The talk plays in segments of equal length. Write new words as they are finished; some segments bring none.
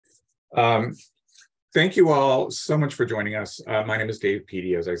Um, Thank you all so much for joining us. My name is Dave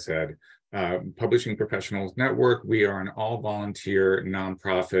Peedy, as I said, Publishing Professionals Network. We are an all-volunteer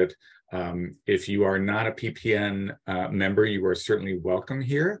nonprofit. If you are not a PPN member, you are certainly welcome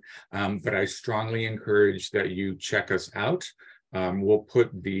here, but I strongly encourage that you check us out. We'll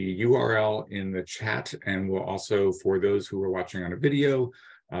put the URL in the chat, and we'll also, for those who are watching on a video,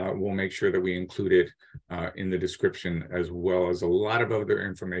 we'll make sure that we include it in the description, as well as a lot of other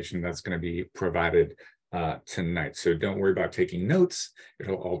information that's going to be provided tonight. So don't worry about taking notes.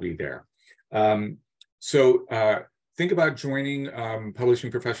 It'll all be there. Think about joining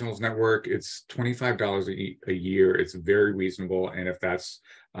Publishing Professionals Network. It's $25 a year. It's very reasonable. And if that's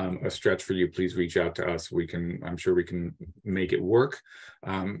a stretch for you, please reach out to us. I'm sure we can make it work.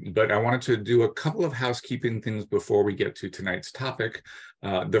 But I wanted to do a couple of housekeeping things before we get to tonight's topic.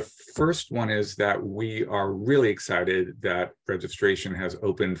 The first one is that we are really excited that registration has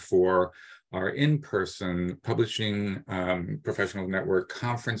opened for our in-person Publishing Professionals Network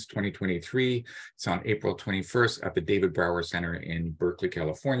Conference 2023. It's on April 21st at the David Brower Center in Berkeley,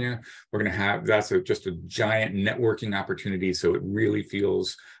 California. We're going to have, just a giant networking opportunity, so it really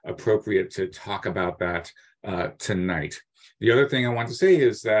feels appropriate to talk about that tonight. The other thing I want to say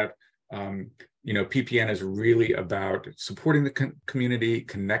is that PPN is really about supporting the community,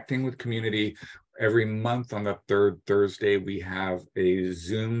 connecting with community. Every month on the third Thursday, we have a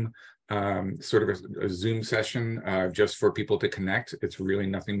Zoom sort of a Zoom session just for people to connect. It's really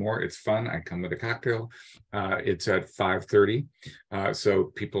nothing more. It's fun. I come with a cocktail. It's at 5:30,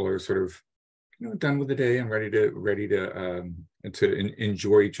 so people are sort of done with the day and ready to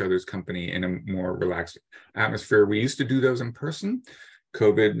enjoy each other's company in a more relaxed atmosphere. We used to do those in person.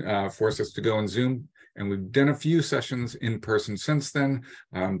 COVID forced us to go on Zoom, and we've done a few sessions in person since then,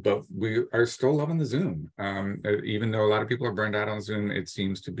 but we are still loving the Zoom. Even though a lot of people are burned out on Zoom, it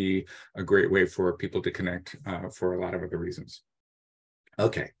seems to be a great way for people to connect for a lot of other reasons.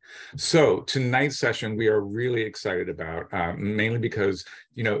 Okay, so tonight's session we are really excited about, mainly because,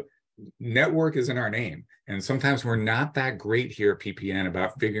 network is in our name. And sometimes we're not that great here at PPN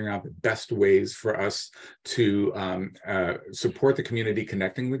about figuring out the best ways for us to support the community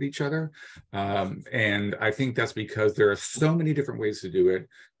connecting with each other. And I think that's because there are so many different ways to do it.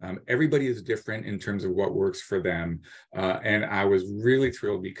 Everybody is different in terms of what works for them. And I was really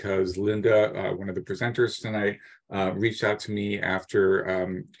thrilled because Linda, one of the presenters tonight, reached out to me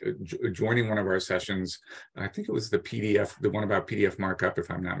after joining one of our sessions. I think it was the PDF, the one about PDF markup,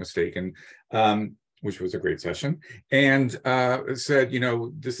 if I'm not mistaken, which was a great session, and said,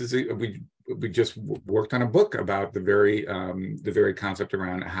 this is we just worked on a book about the very concept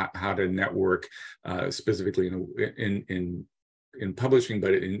around how to network specifically in publishing,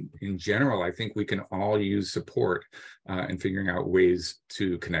 but in general, I think we can all use support in figuring out ways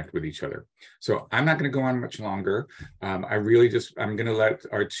to connect with each other. So I'm not going to go on much longer. I'm going to let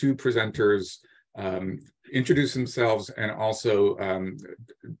our two presenters introduce themselves and also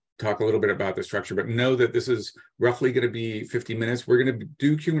talk a little bit about the structure, but know that this is roughly going to be 50 minutes. We're going to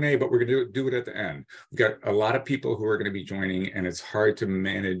do Q&A, but we're going to do it at the end. We've got a lot of people who are going to be joining, and it's hard to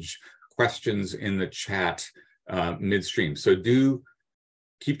manage questions in the chat midstream. So do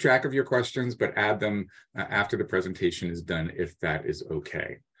keep track of your questions, but add them after the presentation is done, if that is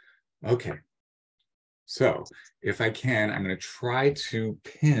okay. Okay, so if I can, I'm going to try to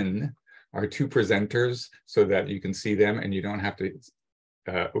pin our two presenters so that you can see them and you don't have to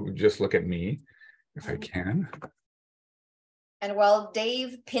just look at me, if I can. And while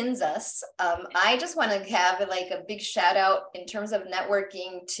Dave pins us, I just want to have a big shout out in terms of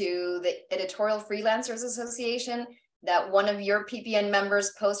networking to the Editorial Freelancers Association that one of your PPN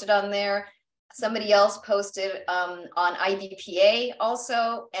members posted on there. Somebody else posted on IDPA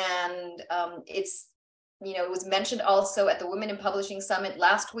also, and it was mentioned also at the Women in Publishing Summit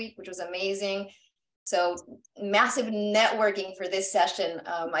last week, which was amazing. So massive networking for this session.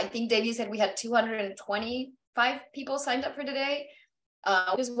 I think Dave, you said we had 225 people signed up for today.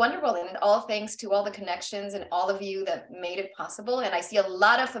 It was wonderful, and all thanks to all the connections and all of you that made it possible. And I see a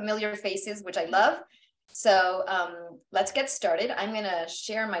lot of familiar faces, which I love. So let's get started. I'm going to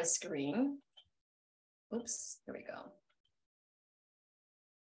share my screen. Oops, here we go.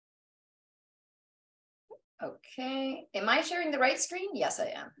 Okay, am I sharing the right screen? Yes, I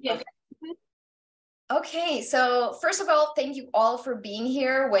am. Yes. Okay, so first of all, thank you all for being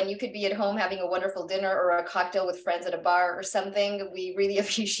here when you could be at home having a wonderful dinner or a cocktail with friends at a bar or something. We really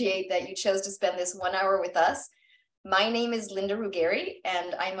appreciate that you chose to spend this 1 hour with us. My name is Linda Ruggieri,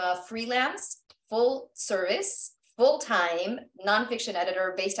 and I'm a freelance, full-service, full-time nonfiction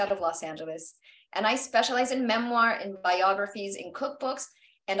editor based out of Los Angeles. And I specialize in memoir and biographies, in cookbooks,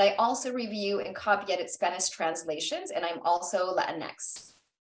 And I also review and copy edit Spanish translations, and I'm also Latinx.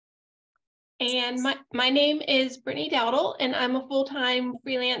 And my name is Brittany Dowdle, and I'm a full-time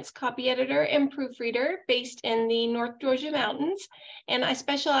freelance copy editor and proofreader based in the North Georgia mountains, and I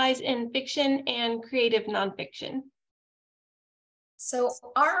specialize in fiction and creative nonfiction. So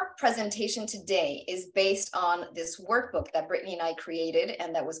our presentation today is based on this workbook that Brittany and I created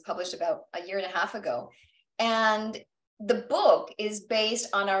and that was published about a year and a half ago. And the book is based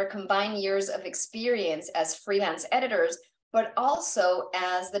on our combined years of experience as freelance editors, but also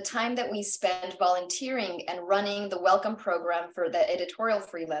as the time that we spent volunteering and running the welcome program for the Editorial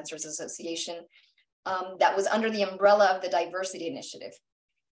Freelancers Association that was under the umbrella of the Diversity Initiative.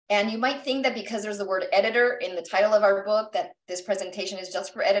 And you might think that because there's the word editor in the title of our book, that this presentation is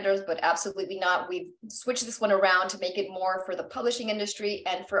just for editors, but absolutely not. We've switched this one around to make it more for the publishing industry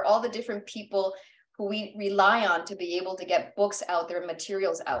and for all the different people who we rely on to be able to get books out there,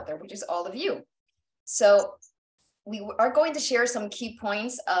 materials out there, which is all of you. So we are going to share some key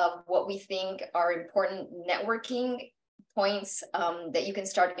points of what we think are important networking points that you can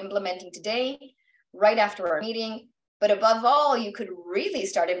start implementing today, right after our meeting. But above all, you could really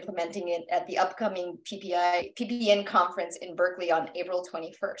start implementing it at the upcoming PPN conference in Berkeley on April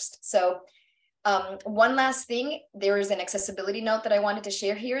 21st. So one last thing, there is an accessibility note that I wanted to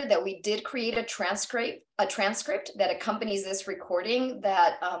share here, that we did create a transcript that accompanies this recording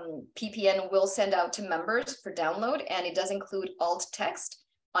that PPN will send out to members for download, and it does include alt text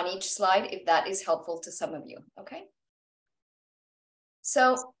on each slide if that is helpful to some of you, okay?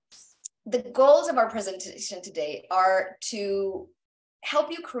 So the goals of our presentation today are to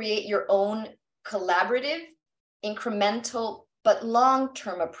help you create your own collaborative, incremental, but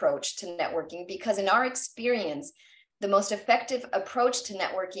long-term approach to networking, because in our experience, the most effective approach to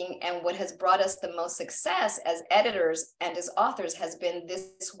networking and what has brought us the most success as editors and as authors has been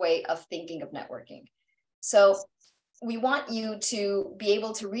this way of thinking of networking. So we want you to be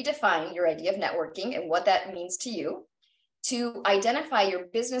able to redefine your idea of networking and what that means to you, to identify your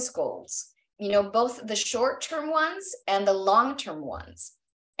business goals, you know, both the short-term ones and the long-term ones.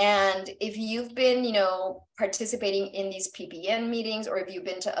 And if you've been, you know, participating in these PPN meetings, or if you've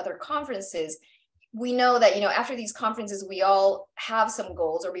been to other conferences, we know that, you know, after these conferences, we all have some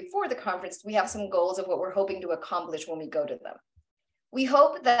goals, or before the conference, we have some goals of what we're hoping to accomplish when we go to them. We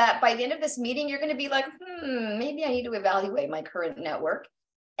hope that by the end of this meeting, you're going to be like, maybe I need to evaluate my current network.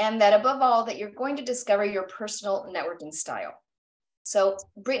 And that above all, that you're going to discover your personal networking style. So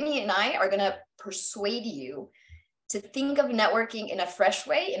Brittany and I are going to persuade you to think of networking in a fresh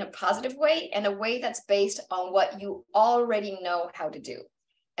way, in a positive way, and a way that's based on what you already know how to do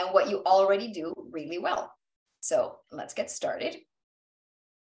and what you already do really well. So let's get started.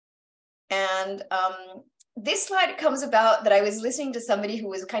 And this slide comes about that I was listening to somebody who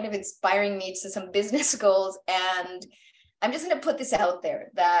was kind of inspiring me to some business goals, and I'm just going to put this out there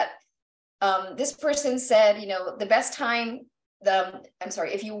that this person said, you know, the best time,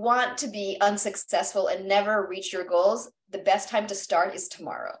 if you want to be unsuccessful and never reach your goals, the best time to start is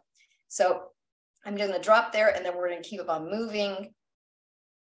tomorrow. So I'm going to drop there, and then we're going to keep on moving.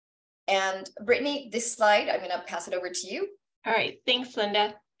 And Brittany, this slide, I'm going to pass it over to you. All right, thanks,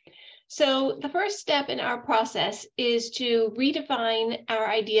 Linda. So the first step in our process is to redefine our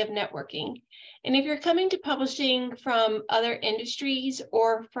idea of networking. And if you're coming to publishing from other industries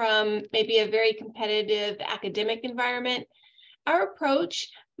or from maybe a very competitive academic environment, our approach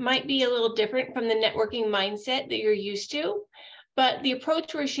might be a little different from the networking mindset that you're used to, but the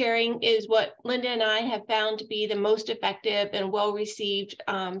approach we're sharing is what Linda and I have found to be the most effective and well-received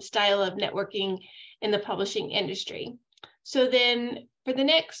style of networking in the publishing industry. So then for the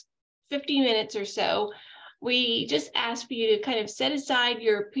next 50 minutes or so, we just ask for you to kind of set aside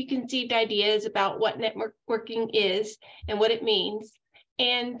your preconceived ideas about what networking is and what it means,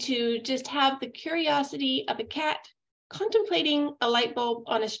 and to just have the curiosity of a cat contemplating a light bulb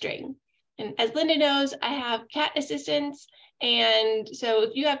on a string. And as Linda knows, I have cat assistants, and so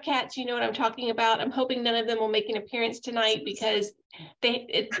if you have cats, you know what I'm talking about. I'm hoping none of them will make an appearance tonight because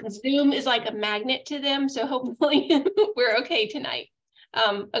Zoom is like a magnet to them, so hopefully we're okay tonight.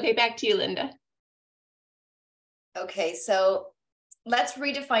 Okay, back to you, Linda. Okay, so let's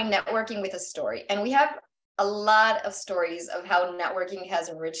redefine networking with a story. And we have a lot of stories of how networking has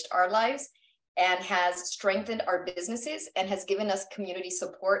enriched our lives and has strengthened our businesses and has given us community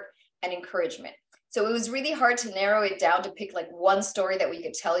support and encouragement. So it was really hard to narrow it down to pick like one story that we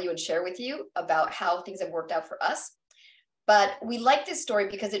could tell you and share with you about how things have worked out for us. But we like this story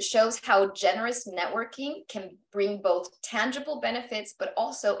because it shows how generous networking can bring both tangible benefits, but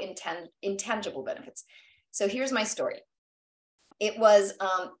also intangible benefits. So here's my story. It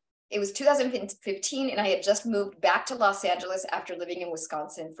was 2015, and I had just moved back to Los Angeles after living in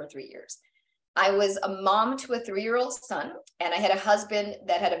Wisconsin for 3 years. I was a mom to a 3-year-old son, and I had a husband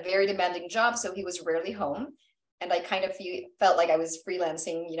that had a very demanding job, so he was rarely home. And I kind of felt like I was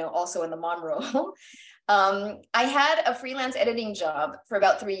freelancing, also in the mom role. I had a freelance editing job for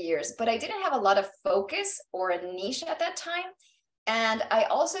about 3 years, but I didn't have a lot of focus or a niche at that time. And I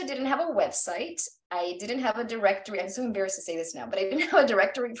also didn't have a website. I didn't have a directory. I'm so embarrassed to say this now, but I didn't have a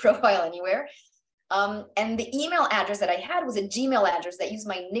directory profile anywhere. And the email address that I had was a Gmail address that used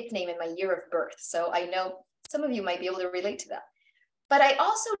my nickname and my year of birth. So I know some of you might be able to relate to that. But I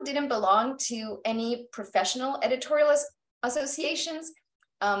also didn't belong to any professional editorial associations.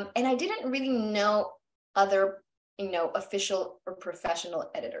 And I didn't really know other, official or professional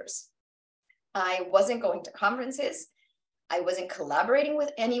editors. I wasn't going to conferences. I wasn't collaborating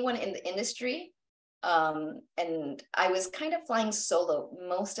with anyone in the industry. And I was kind of flying solo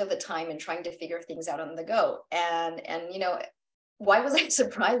most of the time and trying to figure things out on the go. And why was I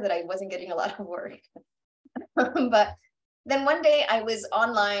surprised that I wasn't getting a lot of work? But then one day I was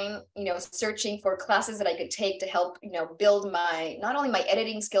online, searching for classes that I could take to help, build not only my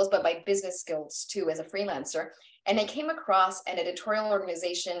editing skills, but my business skills too, as a freelancer. And I came across an editorial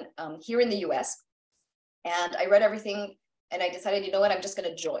organization here in the US. And I read everything and I decided, you know what, I'm just going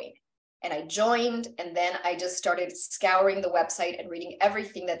to join. And I joined, and then I just started scouring the website and reading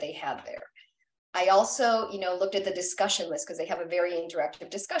everything that they had there. I also, looked at the discussion list, because they have a very interactive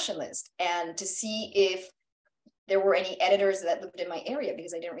discussion list, and to see if there were any editors that lived in my area,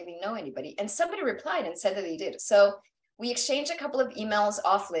 because I didn't really know anybody. And somebody replied and said that they did. So we exchanged a couple of emails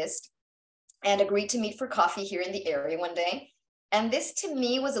off list and agreed to meet for coffee here in the area one day. And this to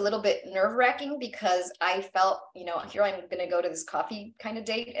me was a little bit nerve-wracking, because I felt, here I'm going to go to this coffee kind of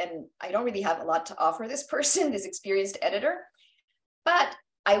date, and I don't really have a lot to offer this person, this experienced editor. But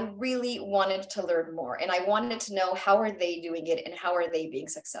I really wanted to learn more, and I wanted to know, how are they doing it and how are they being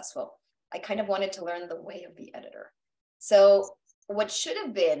successful? I kind of wanted to learn the way of the editor. So what should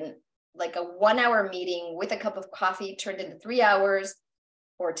have been like a 1-hour meeting with a cup of coffee turned into 3 hours,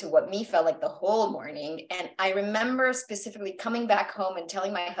 or to what me felt like the whole morning. And I remember specifically coming back home and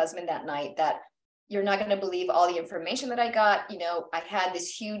telling my husband that night that, you're not going to believe all the information that I got. I had this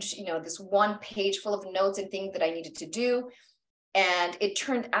huge, this 1 page full of notes and things that I needed to do. And it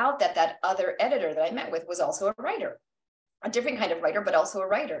turned out that other editor that I met with was also a writer, a different kind of writer, but also a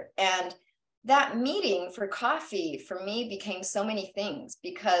writer. And that meeting for coffee for me became so many things,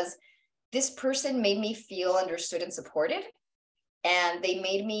 because this person made me feel understood and supported. And they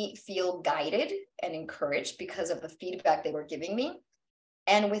made me feel guided and encouraged because of the feedback they were giving me.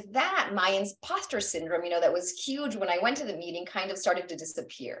 And with that, my imposter syndrome, that was huge when I went to the meeting, kind of started to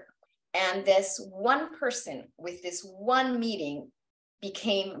disappear. And this one person with this one meeting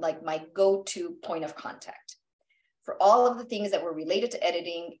became like my go-to point of contact for all of the things that were related to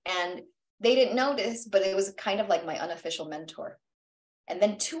editing. And they didn't notice, but it was kind of like my unofficial mentor. And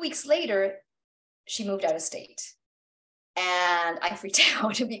then 2 weeks later, she moved out of state. And I freaked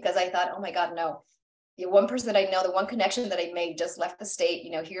out, because I thought, oh my God, no. The one person that I know, the one connection that I made just left the state,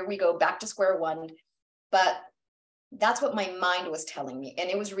 here we go back to square one. But that's what my mind was telling me. And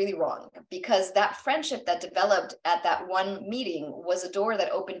it was really wrong, because that friendship that developed at that one meeting was a door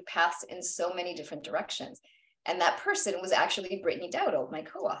that opened paths in so many different directions. And that person was actually Brittany Dowdle, my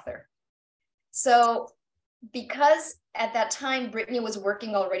co-author. So because at that time, Brittany was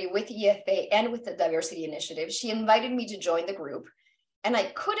working already with EFA and with the Diversity Initiative, she invited me to join the group. And I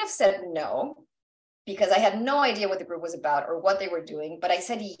could have said no, because I had no idea what the group was about or what they were doing. But I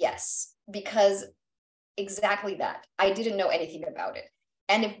said yes, because exactly that. I didn't know anything about it.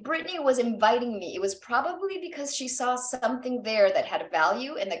 And if Brittany was inviting me, it was probably because she saw something there that had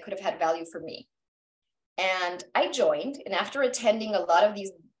value and that could have had value for me. And I joined. And after attending a lot of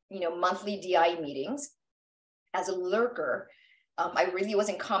these, monthly DI meetings, as a lurker, I really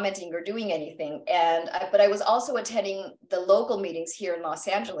wasn't commenting or doing anything. But I was also attending the local meetings here in Los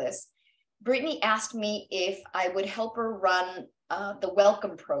Angeles. Brittany asked me if I would help her run the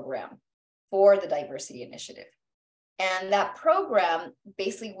welcome program for the Diversity Initiative. And that program,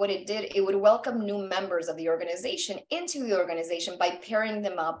 basically what it did, it would welcome new members of the organization into the organization by pairing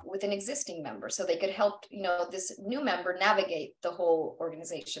them up with an existing member, so they could help, this new member navigate the whole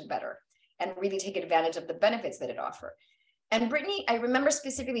organization better and really take advantage of the benefits that it offered. And Brittany, I remember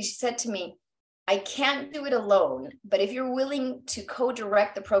specifically, she said to me, I can't do it alone, but if you're willing to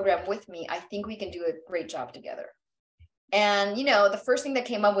co-direct the program with me, I think we can do a great job together. And, the first thing that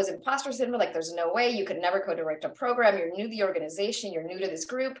came up was imposter syndrome. Like, there's no way, you could never co-direct a program. You're new to the organization. You're new to this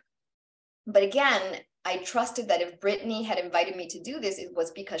group. But again, I trusted that if Brittany had invited me to do this, it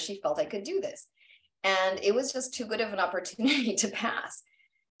was because she felt I could do this. And it was just too good of an opportunity to pass.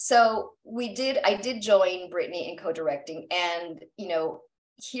 So I did join Brittany in co-directing, and, you know,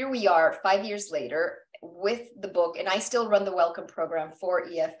 here we are 5 years later with the book, and I still run the welcome program for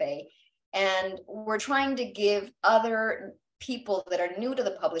EFA. And we're trying to give other people that are new to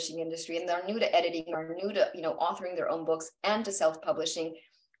the publishing industry and they're new to editing or new to, you know, authoring their own books and to self-publishing,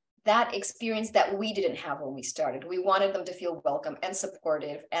 that experience that we didn't have when we started. We wanted them to feel welcome and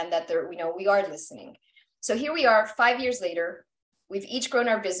supportive, and that they're, you know, we are listening. So here we are 5 years later. We've each grown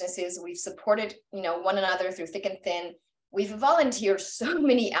our businesses. We've supported, you know, one another through thick and thin. We've volunteered so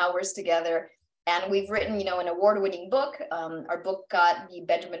many hours together, and we've written, you know, an award-winning book. Our book got the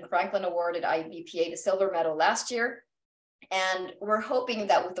Benjamin Franklin Award at IBPA, the silver medal last year. And we're hoping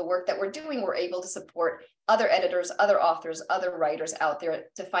that with the work that we're doing, we're able to support other editors, other authors, other writers out there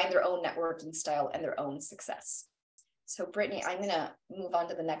to find their own networking style and their own success. So Brittany, I'm gonna move on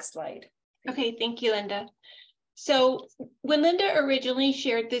to the next slide. Okay, thank you, Linda. So when Linda originally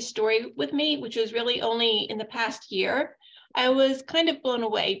shared this story with me, which was really only in the past year, I was kind of blown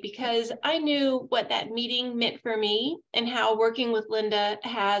away because I knew what that meeting meant for me and how working with Linda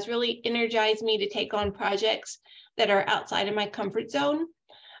has really energized me to take on projects that are outside of my comfort zone.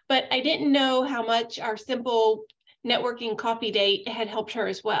 But I didn't know how much our simple networking copy date had helped her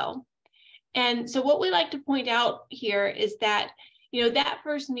as well. And so what we like to point out here is that, you know, that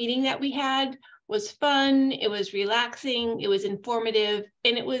first meeting that we had was fun, it was relaxing, it was informative,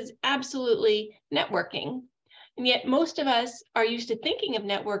 and it was absolutely networking. And yet most of us are used to thinking of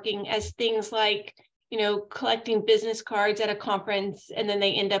networking as things like, you know, collecting business cards at a conference and then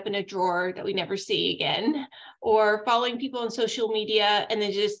they end up in a drawer that we never see again, or following people on social media and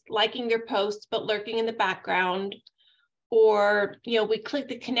then just liking their posts but lurking in the background, or, you know, we click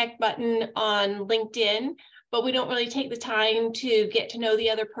the connect button on LinkedIn, but we don't really take the time to get to know the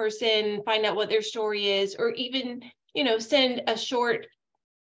other person, find out what their story is, or even, you know, send a short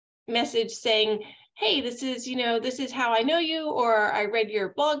message saying, hey, this is, you know, this is how I know you, or I read your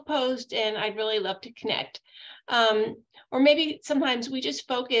blog post and I'd really love to connect. Or maybe sometimes we just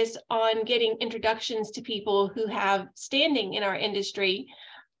focus on getting introductions to people who have standing in our industry,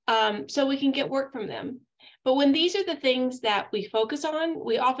 so we can get work from them. But when these are the things that we focus on,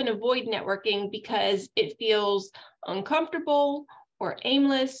 we often avoid networking because it feels uncomfortable or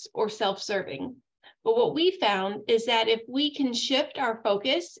aimless or self-serving. But what we found is that if we can shift our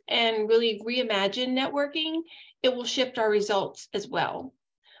focus and really reimagine networking, it will shift our results as well.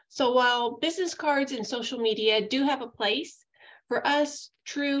 So while business cards and social media do have a place, for us,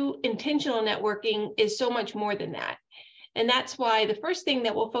 true intentional networking is so much more than that. And that's why the first thing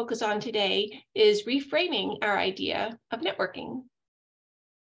that we'll focus on today is reframing our idea of networking.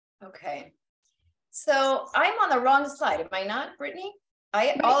 Okay. So I'm on the wrong slide, am I not, Brittany?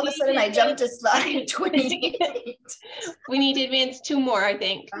 All of a sudden I jumped to slide 28. We need to advance 2 more, I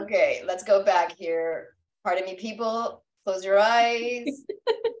think. Okay, let's go back here. Pardon me, people, close your eyes.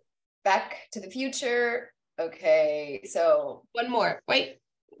 Back to the future. Okay, so 1 more, wait.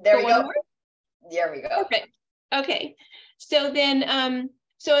 There we go. More? There we go. Perfect. Okay, so then,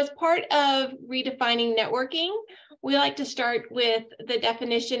 so as part of redefining networking, we like to start with the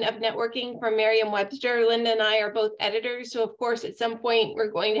definition of networking from Merriam-Webster. Linda and I are both editors, so of course, at some point, we're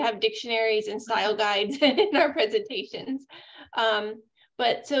going to have dictionaries and style guides in our presentations.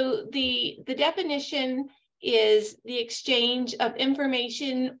 But so the definition is the exchange of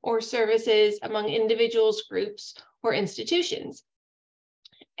information or services among individuals, groups, or institutions.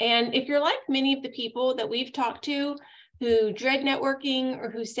 And if you're like many of the people that we've talked to who dread networking or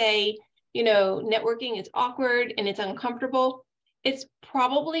who say, you know, networking is awkward and it's uncomfortable, it's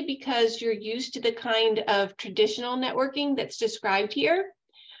probably because you're used to the kind of traditional networking that's described here,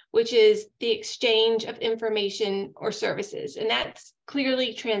 which is the exchange of information or services. And that's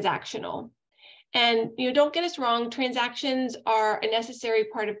clearly transactional. And, you know, don't get us wrong, transactions are a necessary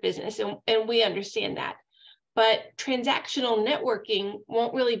part of business, and we understand that. But transactional networking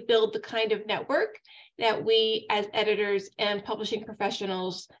won't really build the kind of network that we as editors and publishing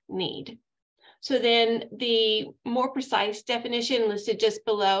professionals need. So then the more precise definition listed just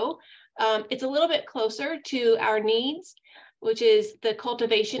below, it's a little bit closer to our needs, which is the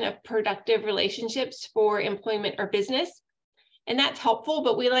cultivation of productive relationships for employment or business. And that's helpful,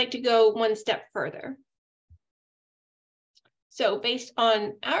 but we like to go 1 step further. So based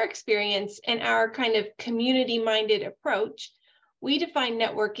on our experience and our kind of community-minded approach, we define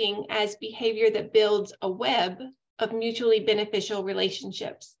networking as behavior that builds a web of mutually beneficial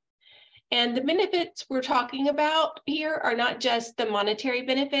relationships. And the benefits we're talking about here are not just the monetary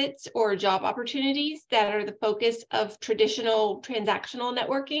benefits or job opportunities that are the focus of traditional transactional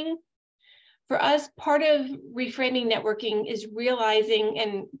networking. For us, part of reframing networking is realizing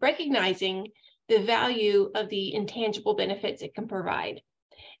and recognizing the value of the intangible benefits it can provide.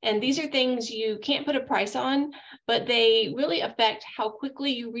 And these are things you can't put a price on, but they really affect how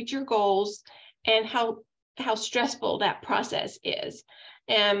quickly you reach your goals and how stressful that process is.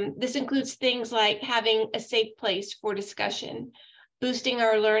 This includes things like having a safe place for discussion, boosting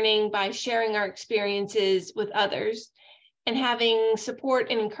our learning by sharing our experiences with others, and having support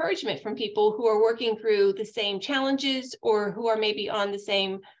and encouragement from people who are working through the same challenges or who are maybe on the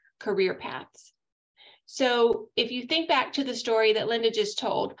same career paths. So if you think back to the story that Linda just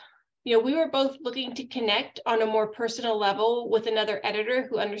told, we were both looking to connect on a more personal level with another editor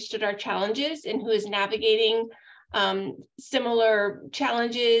who understood our challenges and who is navigating similar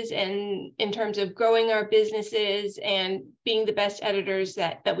challenges and in terms of growing our businesses and being the best editors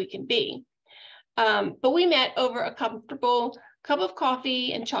that we can be. But we met over a comfortable cup of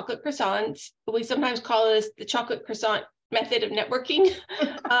coffee and chocolate croissants. We sometimes call this the chocolate croissant method of networking.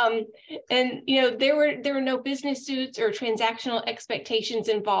 And there were no business suits or transactional expectations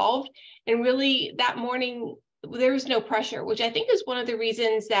involved. And really that morning, there was no pressure, which I think is one of the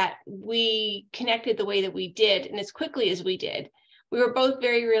reasons that we connected the way that we did and as quickly as we did. We were both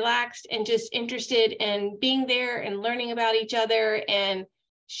very relaxed and just interested in being there and learning about each other and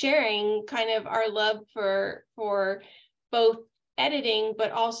sharing kind of our love for both editing,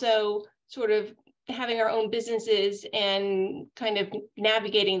 but also sort of having our own businesses and kind of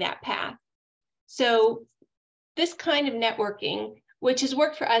navigating that path. So this kind of networking, which has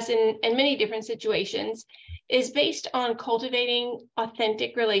worked for us in many different situations, is based on cultivating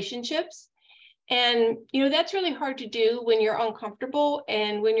authentic relationships. And, that's really hard to do when you're uncomfortable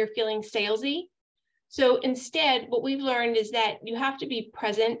and when you're feeling salesy. So instead, what we've learned is that you have to be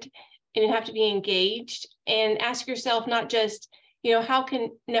present and you have to be engaged and ask yourself not just, how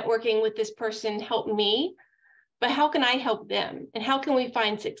can networking with this person help me, but how can I help them? And how can we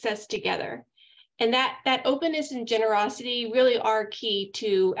find success together? And that openness and generosity really are key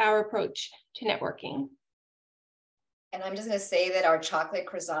to our approach to networking. And I'm just going to say that our chocolate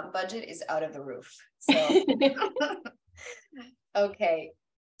croissant budget is out of the roof. So, okay.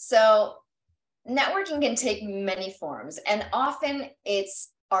 So networking can take many forms, and often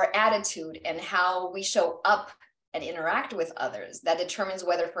it's our attitude and how we show up and interact with others that determines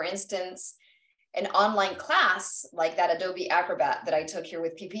whether, for instance, an online class like that Adobe Acrobat that I took here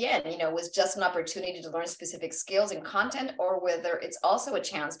with PPN, was just an opportunity to learn specific skills and content, or whether it's also a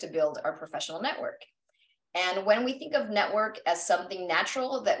chance to build our professional network. And when we think of network as something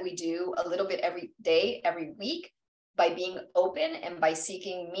natural that we do a little bit every day, every week, by being open and by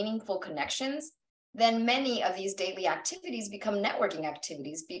seeking meaningful connections, then many of these daily activities become networking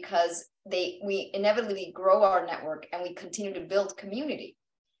activities because we inevitably grow our network and we continue to build community.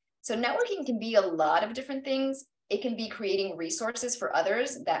 So networking can be a lot of different things. It can be creating resources for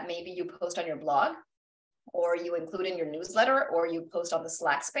others that maybe you post on your blog, or you include in your newsletter, or you post on the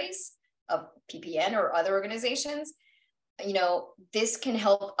Slack space of PPN or other organizations. This can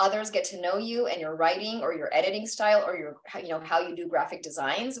help others get to know you and your writing or your editing style or your, how you do graphic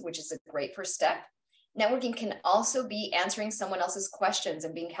designs, which is a great first step. Networking can also be answering someone else's questions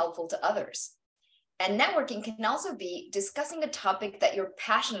and being helpful to others. And networking can also be discussing a topic that you're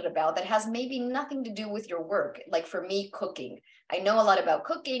passionate about that has maybe nothing to do with your work. Like for me, cooking. I know a lot about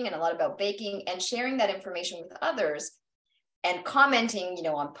cooking and a lot about baking, and sharing that information with others and commenting,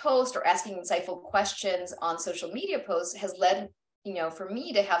 on posts or asking insightful questions on social media posts has led, for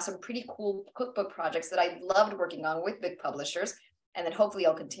me to have some pretty cool cookbook projects that I loved working on with big publishers, and then hopefully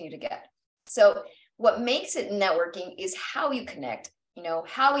I'll continue to get. So what makes it networking is how you connect,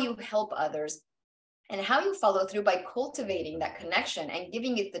 how you help others, and how you follow through by cultivating that connection and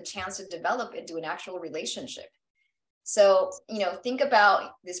giving it the chance to develop into an actual relationship. So, think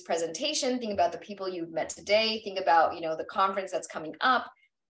about this presentation, think about the people you've met today, think about, the conference that's coming up.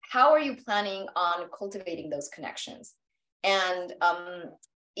 How are you planning on cultivating those connections? And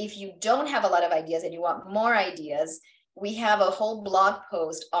if you don't have a lot of ideas and you want more ideas, we have a whole blog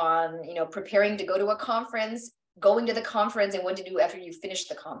post on, preparing to go to a conference, going to the conference, and what to do after you finish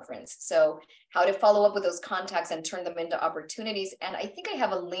the conference. So how to follow up with those contacts and turn them into opportunities. And I think I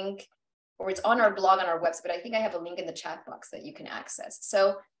have a link, or it's on our blog on our website, but I think I have a link in the chat box that you can access.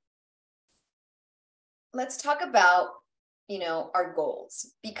 So let's talk about, our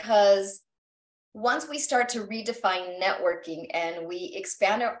goals, because once we start to redefine networking and we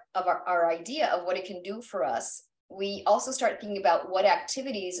expand our idea of what it can do for us, we also start thinking about what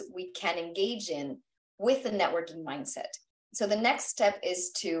activities we can engage in with the networking mindset. So the next step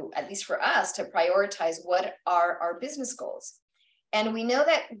is to, at least for us, to prioritize what are our business goals. And we know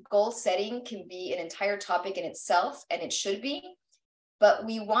that goal setting can be an entire topic in itself, and it should be, but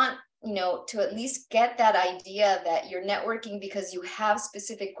we want, to at least get that idea that you're networking because you have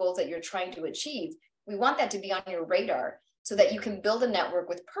specific goals that you're trying to achieve. We want that to be on your radar so that you can build a network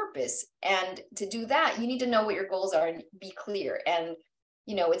with purpose. And to do that, you need to know what your goals are and be clear. And,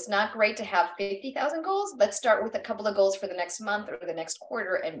 it's not great to have 50,000 goals. Let's start with a couple of goals for the next month or the next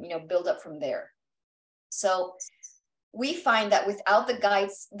quarter and, build up from there. So we find that without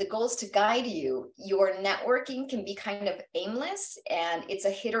the goals to guide you, your networking can be kind of aimless, and it's a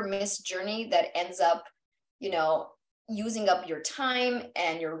hit or miss journey that ends up, using up your time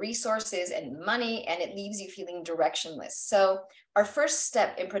and your resources and money, and it leaves you feeling directionless. So our first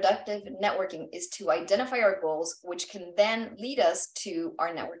step in productive networking is to identify our goals, which can then lead us to our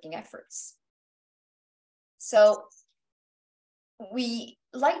networking efforts. So we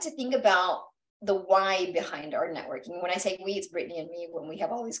like to think about the why behind our networking. When I say we, it's Brittany and me when we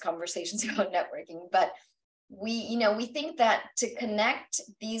have all these conversations about networking. But we think that to connect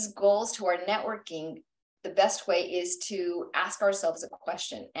these goals to our networking, the best way is to ask ourselves a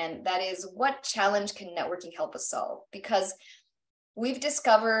question. And that is, what challenge can networking help us solve? Because we've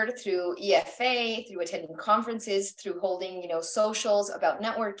discovered through EFA, through attending conferences, through holding, socials about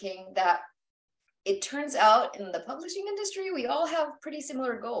networking, that it turns out in the publishing industry, we all have pretty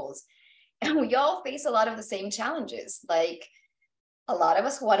similar goals. And we all face a lot of the same challenges. Like, a lot of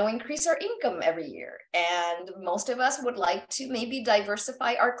us want to increase our income every year. And most of us would like to maybe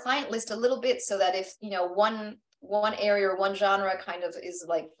diversify our client list a little bit so that if, one area or one genre kind of is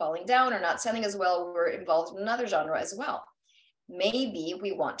like falling down or not selling as well, we're involved in another genre as well. Maybe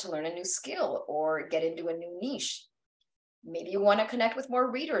we want to learn a new skill or get into a new niche. Maybe you want to connect with more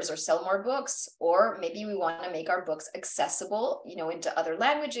readers or sell more books, or maybe we want to make our books accessible, into other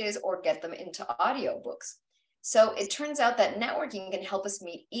languages or get them into audiobooks. So it turns out that networking can help us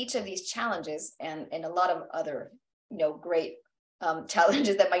meet each of these challenges and a lot of other, great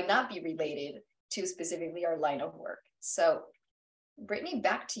challenges that might not be related to specifically our line of work. So Brittany,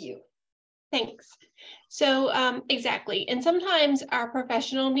 back to you. Thanks. So exactly. And sometimes our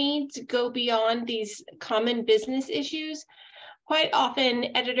professional needs go beyond these common business issues. Quite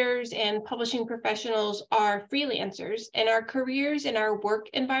often, editors and publishing professionals are freelancers, and our careers and our work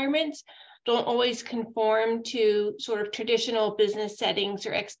environments don't always conform to sort of traditional business settings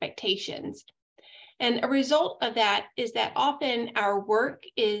or expectations. And a result of that is that often our work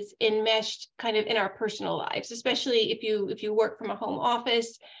is enmeshed kind of in our personal lives, especially if you work from a home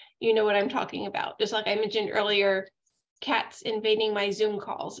office. You know what I'm talking about. Just like I mentioned earlier, cats invading my Zoom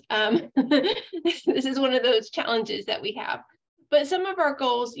calls. This is one of those challenges that we have. But some of our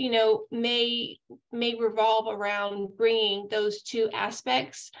goals, may revolve around bringing those two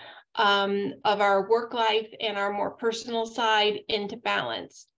aspects of our work life and our more personal side into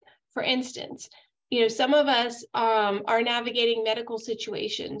balance. For instance, some of us are navigating medical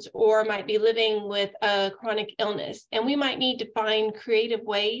situations or might be living with a chronic illness, and we might need to find creative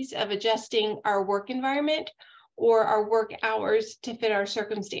ways of adjusting our work environment or our work hours to fit our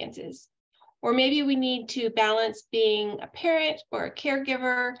circumstances. Or maybe we need to balance being a parent or a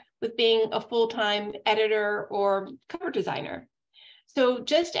caregiver with being a full-time editor or cover designer. So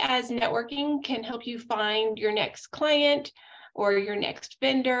just as networking can help you find your next client or your next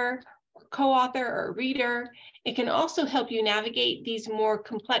vendor, co-author or reader, it can also help you navigate these more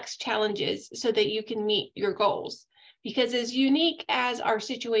complex challenges so that you can meet your goals. Because as unique as our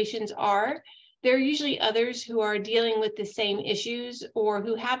situations are, there are usually others who are dealing with the same issues or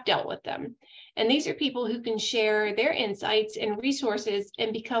who have dealt with them. And these are people who can share their insights and resources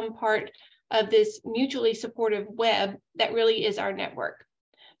and become part of this mutually supportive web that really is our network.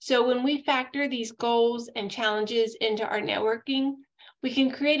 So when we factor these goals and challenges into our networking, we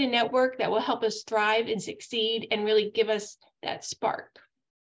can create a network that will help us thrive and succeed and really give us that spark.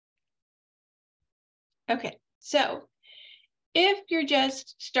 Okay, so if you're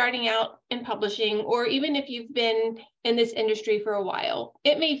just starting out in publishing, or even if you've been in this industry for a while,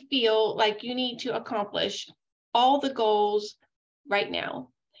 it may feel like you need to accomplish all the goals right now.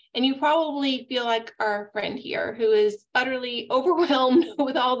 And you probably feel like our friend here, who is utterly overwhelmed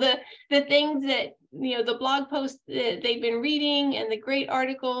with all the things that, the blog posts that they've been reading and the great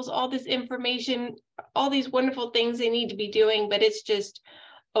articles, all this information, all these wonderful things they need to be doing, but it's just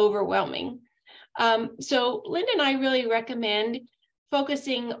overwhelming. So Linda and I really recommend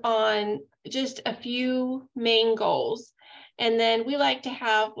focusing on just a few main goals. And then we like to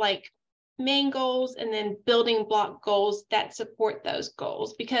have like main goals and then building block goals that support those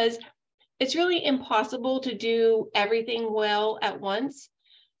goals, because it's really impossible to do everything well at once.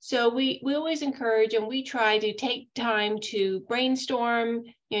 So we always encourage, and we try to take time to brainstorm,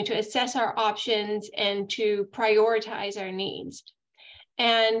 to assess our options and to prioritize our needs.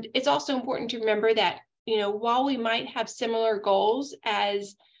 And it's also important to remember that, while we might have similar goals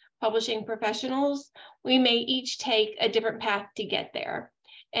as publishing professionals, we may each take a different path to get there.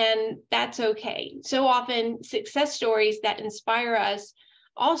 And that's okay. So often success stories that inspire us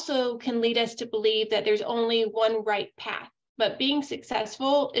also can lead us to believe that there's only one right path. But being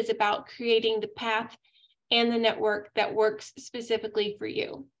successful is about creating the path and the network that works specifically for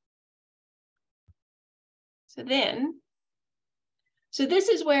you. So this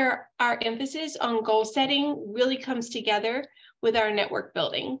is where our emphasis on goal setting really comes together with our network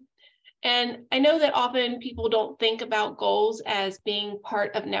building. And I know that often people don't think about goals as being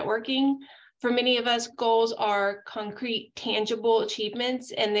part of networking. For many of us, goals are concrete, tangible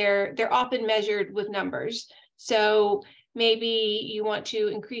achievements, and they're often measured with numbers. So maybe you want to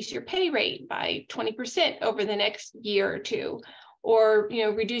increase your pay rate by 20% over the next year or two, or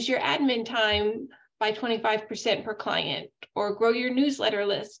reduce your admin time by 25% per client, or grow your newsletter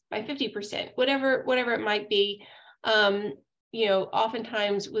list by 50%, whatever it might be.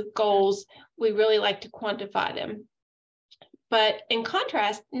 Oftentimes with goals, we really like to quantify them. But in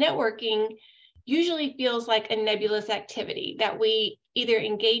contrast, networking usually feels like a nebulous activity that we either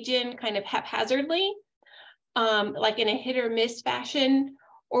engage in kind of haphazardly, like in a hit or miss fashion,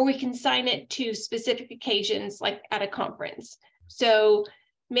 or we consign it to specific occasions, like at a conference. So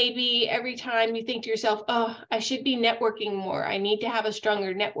maybe every time you think to yourself, oh, I should be networking more, I need to have a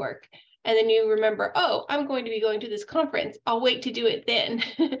stronger network. And then you remember, oh, I'm going to be going to this conference, I'll wait to do it then.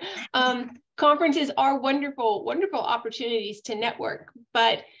 Conferences are wonderful, wonderful opportunities to network.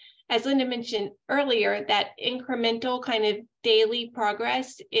 But as Linda mentioned earlier, that incremental kind of daily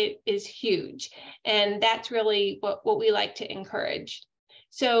progress, it is huge. And that's really what we like to encourage.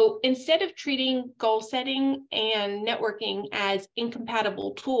 So instead of treating goal setting and networking as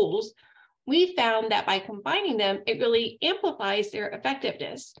incompatible tools, we found that by combining them, it really amplifies their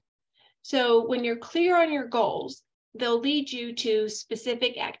effectiveness. So when you're clear on your goals, they'll lead you to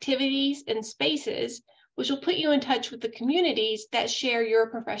specific activities and spaces, which will put you in touch with the communities that share your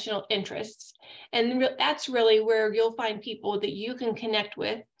professional interests. And that's really where you'll find people that you can connect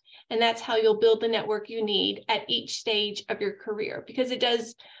with. And that's how you'll build the network you need at each stage of your career, because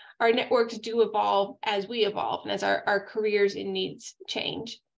our networks do evolve as we evolve and as our careers and needs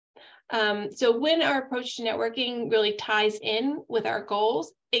change. So when our approach to networking really ties in with our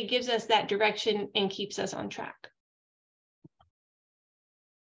goals, it gives us that direction and keeps us on track.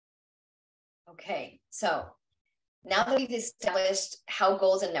 Okay, so now that we've established how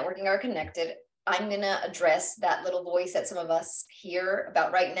goals and networking are connected, I'm going to address that little voice that some of us hear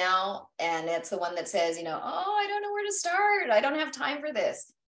about right now. And it's the one that says, oh, I don't know where to start. I don't have time for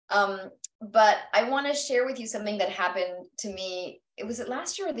this. But I want to share with you something that happened to me. Was it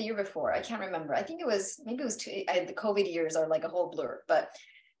last year or the year before? I can't remember. I think maybe it was the COVID years are like a whole blur, but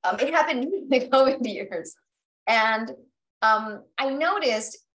it happened in the COVID years. And I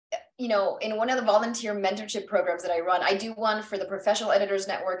noticed, in one of the volunteer mentorship programs that I run, I do one for the Professional Editors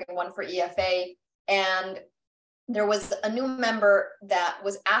Network and one for EFA. And there was a new member that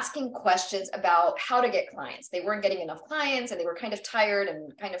was asking questions about how to get clients. They weren't getting enough clients and they were kind of tired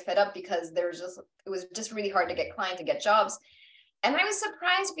and kind of fed up because it was just really hard to get clients and get jobs. And I was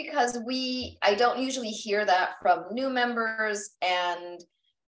surprised because I don't usually hear that from new members. And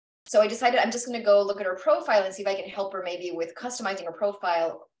so I decided I'm just going to go look at her profile and see if I can help her maybe with customizing her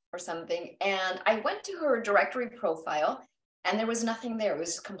profile or something. And I went to her directory profile and there was nothing there. It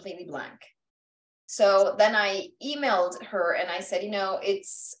was just completely blank. So then I emailed her and I said,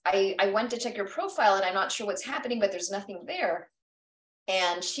 I went to check your profile and I'm not sure what's happening, but there's nothing there.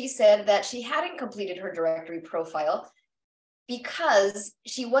 And she said that she hadn't completed her directory profile because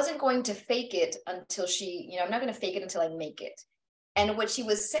she wasn't going to fake it until I'm not going to fake it until I make it. And what she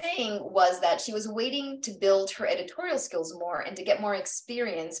was saying was that she was waiting to build her editorial skills more and to get more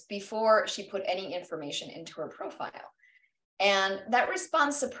experience before she put any information into her profile. And that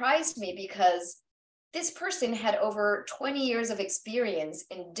response surprised me because this person had over 20 years of experience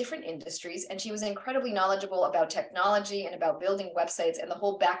in different industries, and she was incredibly knowledgeable about technology and about building websites and the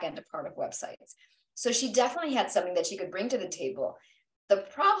whole back end part of websites. So she definitely had something that she could bring to the table. The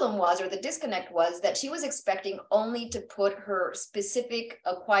problem was, or the disconnect was, that she was expecting only to put her specific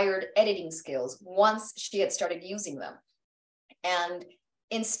acquired editing skills once she had started using them. And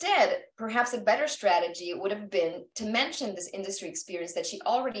instead, perhaps a better strategy would have been to mention this industry experience that she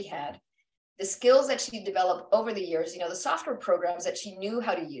already had, the skills that she developed over the years, the software programs that she knew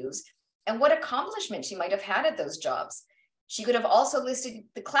how to use, and what accomplishment she might have had at those jobs. She could have also listed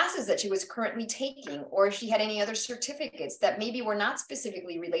the classes that she was currently taking, or if she had any other certificates that maybe were not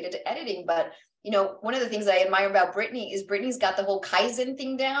specifically related to editing. But, one of the things that I admire about Brittany is Brittany's got the whole Kaizen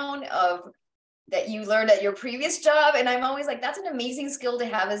thing down of that you learned at your previous job. And I'm always like, that's an amazing skill to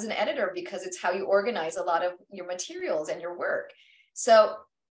have as an editor, because it's how you organize a lot of your materials and your work. So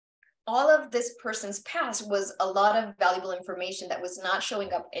all of this person's past was a lot of valuable information that was not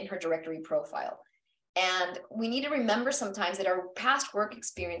showing up in her directory profile. And we need to remember sometimes that our past work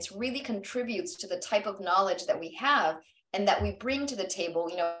experience really contributes to the type of knowledge that we have and that we bring to the table,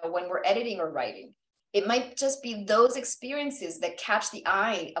 when we're editing or writing. It might just be those experiences that catch the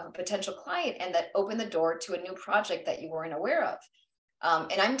eye of a potential client and that open the door to a new project that you weren't aware of.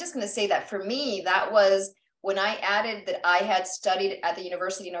 And I'm just going to say that for me, that was when I added that I had studied at the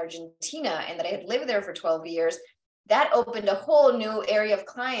university in Argentina and that I had lived there for 12 years. That opened a whole new area of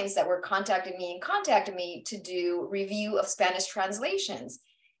clients that were contacting me to do review of Spanish translations.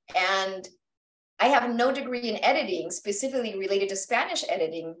 And I have no degree in editing specifically related to Spanish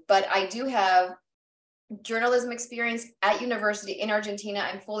editing, but I do have journalism experience at university in Argentina.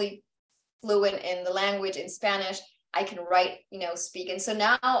 I'm fully fluent in the language in Spanish. I can write, speak. And so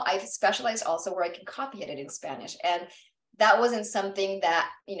now I've specialized also where I can copy edit in Spanish. And that wasn't something that,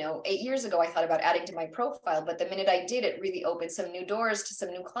 8 years ago I thought about adding to my profile, but the minute I did, it really opened some new doors to some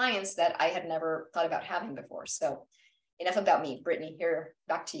new clients that I had never thought about having before. So enough about me. Brittany, here,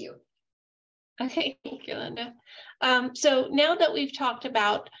 back to you. Okay, thank you, Linda. So now that we've talked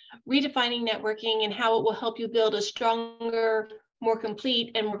about redefining networking and how it will help you build a stronger, more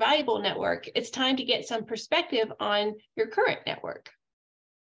complete, and more valuable network, it's time to get some perspective on your current network.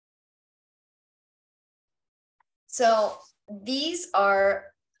 So these are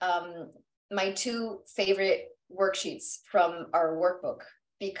my two favorite worksheets from our workbook,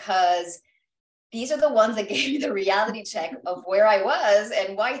 because these are the ones that gave me the reality check of where I was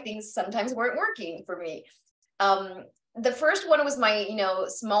and why things sometimes weren't working for me. The first one was my,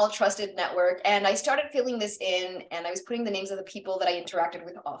 small trusted network. And I started filling this in and I was putting the names of the people that I interacted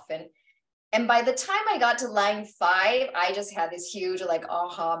with often. And by the time I got to line 5, I just had this huge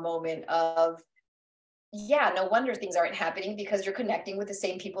aha moment of, yeah, no wonder things aren't happening, because you're connecting with the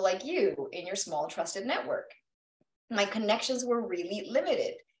same people like you in your small trusted network. My connections were really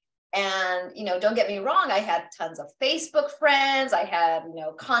limited. And, don't get me wrong, I had tons of Facebook friends. I had,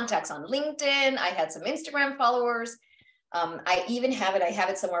 contacts on LinkedIn. I had some Instagram followers. I even have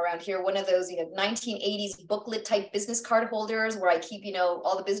it somewhere around here, one of those, 1980s booklet type business card holders where I keep,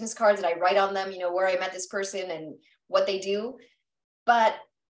 all the business cards and I write on them, where I met this person and what they do. But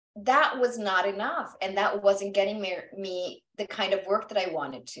that was not enough. And that wasn't getting me the kind of work that I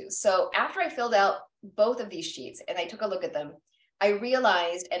wanted to. So after I filled out both of these sheets and I took a look at them, I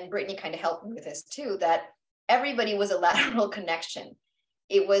realized, and Brittany kind of helped me with this too, that everybody was a lateral connection.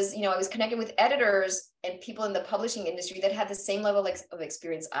 It was, I was connected with editors and people in the publishing industry that had the same level of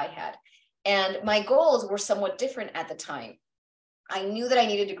experience I had. And my goals were somewhat different at the time. I knew that I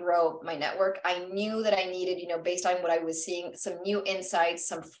needed to grow my network. I knew that I needed, based on what I was seeing, some new insights,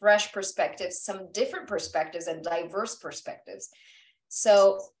 some fresh perspectives, some different perspectives and diverse perspectives.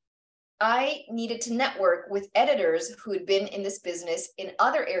 So I needed to network with editors who had been in this business, in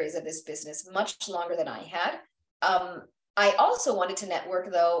other areas of this business, much longer than I had. I also wanted to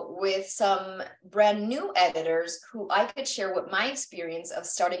network, though, with some brand new editors who I could share what my experience of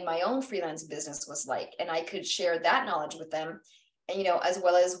starting my own freelance business was like. And I could share that knowledge with them, and, as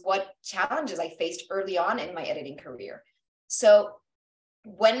well as what challenges I faced early on in my editing career. So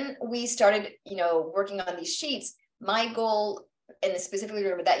when we started, working on these sheets, my goal, and specifically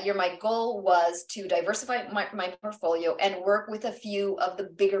remember that year, my goal was to diversify my portfolio and work with a few of the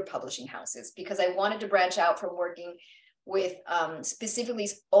bigger publishing houses, because I wanted to branch out from working with specifically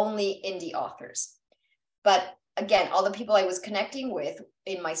only indie authors. But again, all the people I was connecting with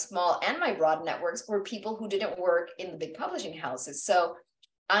in my small and my broad networks were people who didn't work in the big publishing houses. So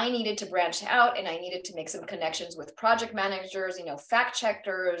I needed to branch out and I needed to make some connections with project managers, fact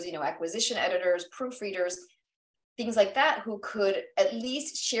checkers, acquisition editors, proofreaders, things like that, who could at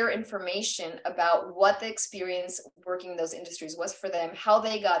least share information about what the experience working in those industries was for them, how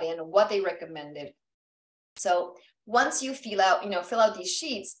they got in, what they recommended. So once you fill out these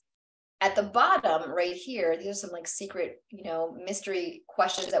sheets, at the bottom right here, these are some secret, mystery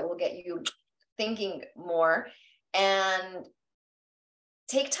questions that will get you thinking more, and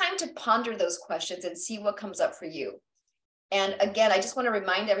take time to ponder those questions and see what comes up for you. And again, I just want to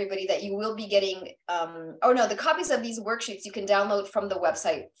remind everybody that you will be getting, the copies of these worksheets you can download from the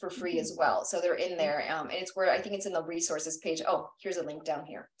website for free as well. So they're in there, and it's where, I think it's in the resources page. Oh, here's a link down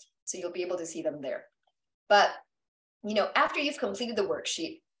here. So you'll be able to see them there. But, after you've completed the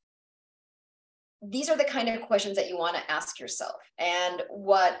worksheet, these are the kind of questions that you want to ask yourself. And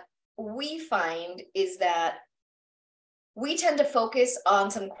what we find is that we tend to focus on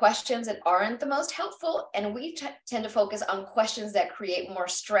some questions that aren't the most helpful, and we tend to focus on questions that create more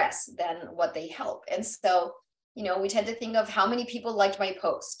stress than what they help. And so, we tend to think of how many people liked my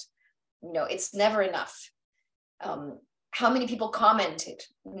post. It's never enough. How many people commented?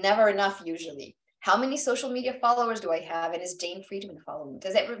 Never enough usually. How many social media followers do I have? And is Jane Friedman following?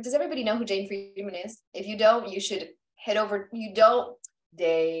 Does everybody know who Jane Friedman is? If you don't, you should head over. You don't,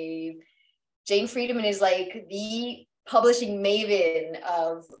 Dave. Jane Friedman is like the publishing maven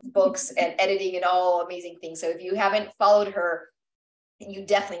of books and editing and all amazing things. So if you haven't followed her, you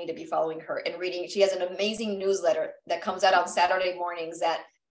definitely need to be following her and reading. She has an amazing newsletter that comes out on Saturday mornings that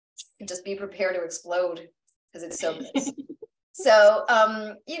just be prepared to explode because it's so nice. So,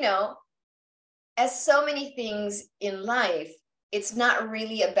 as so many things in life, it's not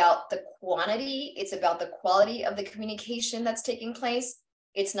really about the quantity, it's about the quality of the communication that's taking place.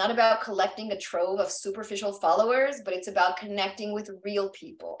 It's not about collecting a trove of superficial followers, but it's about connecting with real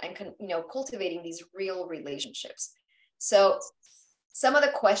people and cultivating these real relationships. So some of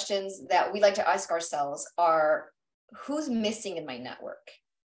the questions that we like to ask ourselves are, who's missing in my network?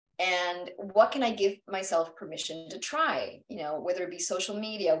 And what can I give myself permission to try? Whether it be social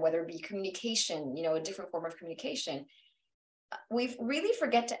media, whether it be communication, a different form of communication. We really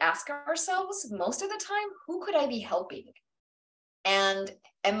forget to ask ourselves most of the time, who could I be helping? And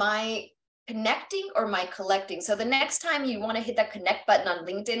am I connecting or am I collecting? So the next time you want to hit that connect button on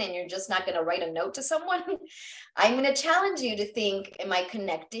LinkedIn and you're just not going to write a note to someone, I'm going to challenge you to think, am I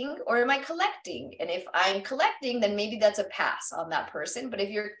connecting or am I collecting? And if I'm collecting, then maybe that's a pass on that person. But if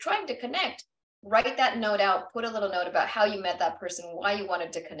you're trying to connect, write that note out, put a little note about how you met that person, why you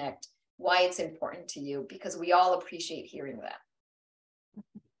wanted to connect, why it's important to you, because we all appreciate hearing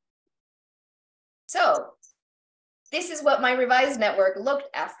that. So this is what my revised network looked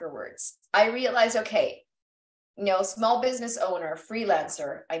afterwards. I realized, okay, small business owner,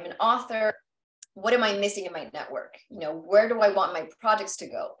 freelancer, I'm an author. What am I missing in my network? Where do I want my projects to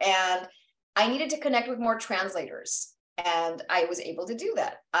go? And I needed to connect with more translators. And I was able to do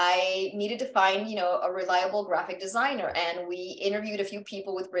that. I needed to find, a reliable graphic designer. And we interviewed a few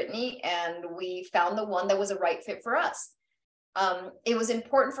people with Brittany, and we found the one that was a right fit for us. It was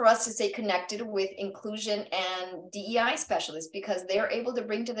important for us to stay connected with inclusion and DEI specialists because they're able to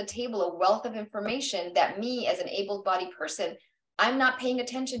bring to the table a wealth of information that me as an able-bodied person, I'm not paying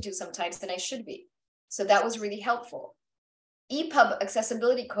attention to sometimes, and I should be. So that was really helpful. EPUB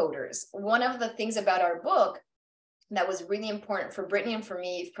accessibility coders. One of the things about our book that was really important for Brittany and for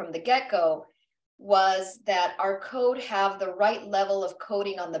me from the get-go was that our code have the right level of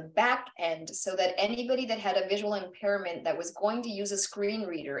coding on the back end so that anybody that had a visual impairment that was going to use a screen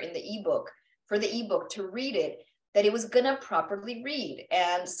reader in the ebook, for the ebook to read it, that it was going to properly read.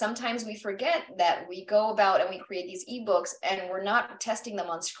 And sometimes we forget that we go about and we create these ebooks and we're not testing them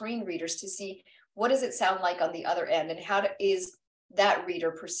on screen readers to see what does it sound like on the other end and how is that reader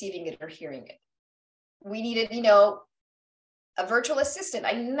perceiving it or hearing it. We needed, a virtual assistant.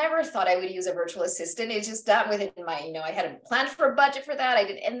 I never thought I would use a virtual assistant. It's just not within my, I hadn't planned for a budget for that. I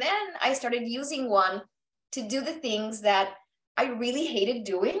did. And then I started using one to do the things that I really hated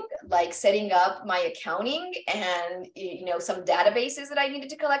doing, like setting up my accounting and, some databases that I needed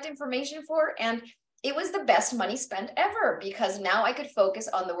to collect information for. And it was the best money spent ever because now I could focus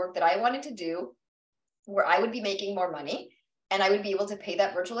on the work that I wanted to do, where I would be making more money. And I would be able to pay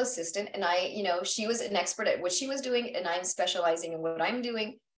that virtual assistant. And she was an expert at what she was doing. And I'm specializing in what I'm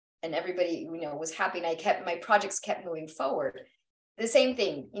doing. And everybody, was happy. And my projects kept moving forward. The same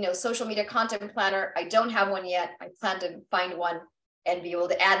thing, social media content planner. I don't have one yet. I plan to find one and be able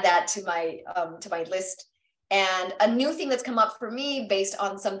to add that to my list. And a new thing that's come up for me based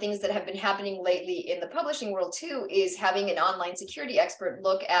on some things that have been happening lately in the publishing world too, is having an online security expert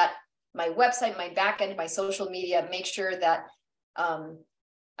look at my website, my backend, my social media, make sure that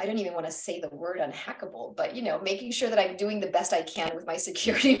I don't even want to say the word unhackable, but making sure that I'm doing the best I can with my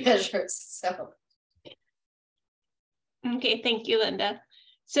security measures. So. Okay, thank you, Linda.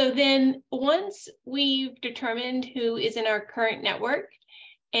 So then once we've determined who is in our current network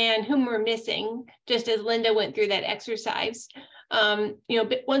and whom we're missing, just as Linda went through that exercise,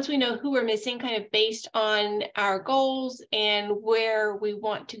 but once we know who we're missing, kind of based on our goals and where we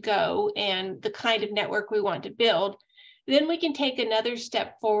want to go and the kind of network we want to build, then we can take another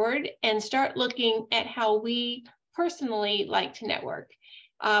step forward and start looking at how we personally like to network.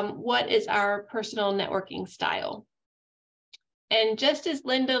 What is our personal networking style? And just as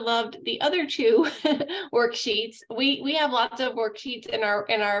Linda loved the other two worksheets, we have lots of worksheets in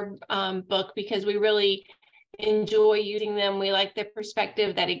our book because we really enjoy using them. We like the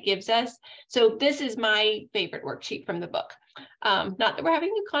perspective that it gives us. So this is my favorite worksheet from the book. Not that we're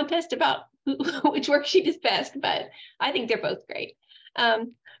having a contest about which worksheet is best, but I think they're both great.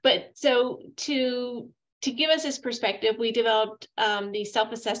 But so to give us this perspective, we developed these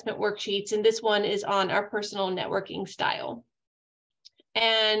self-assessment worksheets, and this one is on our personal networking style.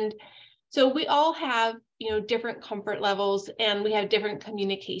 And so we all have, different comfort levels, and we have different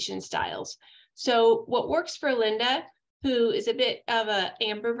communication styles. So what works for Linda, who is a bit of an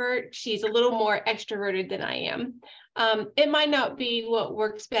ambivert, she's a little more extroverted than I am. It might not be what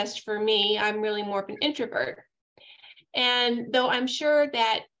works best for me. I'm really more of an introvert. And though I'm sure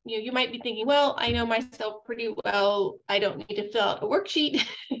that you might be thinking, well, I know myself pretty well, I don't need to fill out a worksheet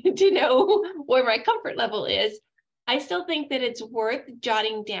to know where my comfort level is. I still think that it's worth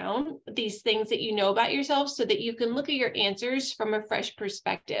jotting down these things that you know about yourself so that you can look at your answers from a fresh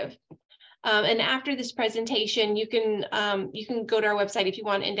perspective. And after this presentation, you can go to our website if you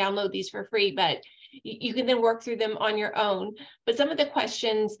want and download these for free, but you can then work through them on your own. But some of the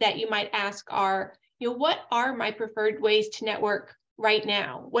questions that you might ask are, what are my preferred ways to network right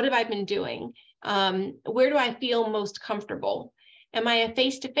now? What have I been doing? Where do I feel most comfortable? Am I a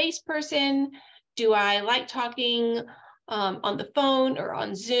face-to-face person? Do I like talking on the phone or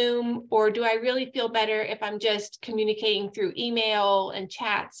on Zoom? Or do I really feel better if I'm just communicating through email and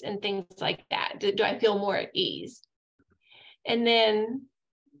chats and things like that? Do I feel more at ease? And then,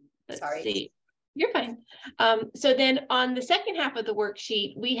 let's see. You're fine. So then on the second half of the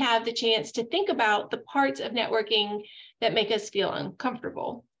worksheet, we have the chance to think about the parts of networking that make us feel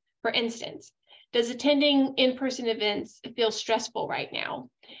uncomfortable. For instance, does attending in-person events feel stressful right now?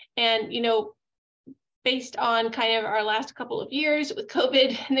 And, based on kind of our last couple of years with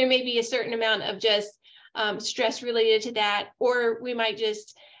COVID, there may be a certain amount of just stress related to that, or we might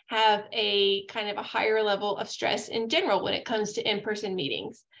just have a kind of a higher level of stress in general when it comes to in-person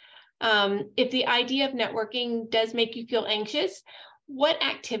meetings. If the idea of networking does make you feel anxious, what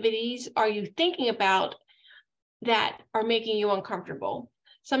activities are you thinking about that are making you uncomfortable?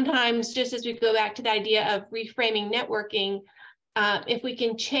 Sometimes, just as we go back to the idea of reframing networking, if we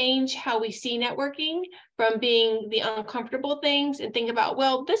can change how we see networking from being the uncomfortable things and think about,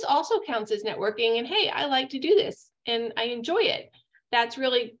 well, this also counts as networking, and hey, I like to do this and I enjoy it. That's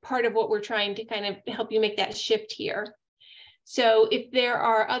really part of what we're trying to kind of help you make that shift here. So if there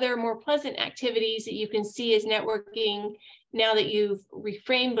are other more pleasant activities that you can see as networking, now that you've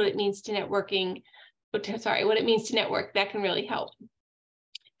reframed what it means to networking, what it means to network, that can really help.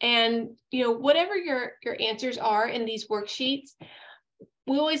 And, whatever your answers are in these worksheets,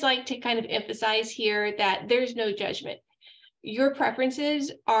 we always like to kind of emphasize here that there's no judgment. Your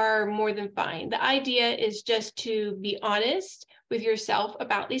preferences are more than fine. The idea is just to be honest with yourself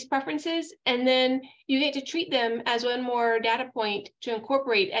about these preferences, and then you get to treat them as one more data point to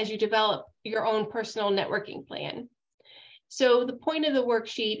incorporate as you develop your own personal networking plan. So the point of the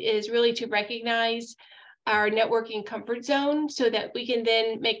worksheet is really to recognize our networking comfort zone so that we can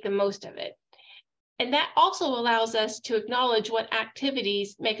then make the most of it. And that also allows us to acknowledge what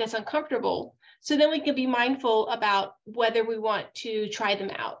activities make us uncomfortable, so then we can be mindful about whether we want to try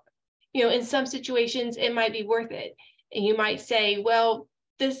them out. In some situations, it might be worth it. And you might say, well,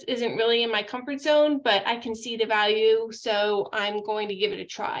 this isn't really in my comfort zone, but I can see the value, so I'm going to give it a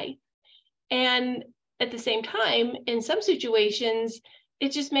try. And at the same time, in some situations,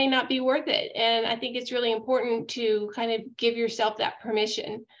 it just may not be worth it. And I think it's really important to kind of give yourself that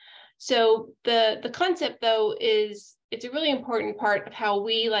permission. So the concept, though, is it's a really important part of how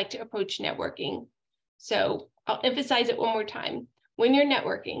we like to approach networking. So I'll emphasize it one more time. When you're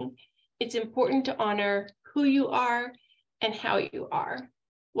networking, it's important to honor who you are and how you are.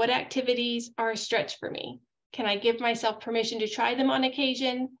 What activities are a stretch for me? Can I give myself permission to try them on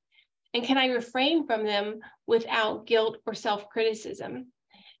occasion? And can I refrain from them without guilt or self-criticism?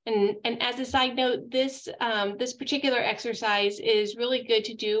 And as a side note, this particular exercise is really good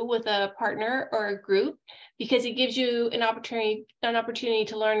to do with a partner or a group, because it gives you an opportunity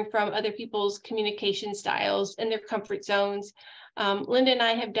to learn from other people's communication styles and their comfort zones. Linda and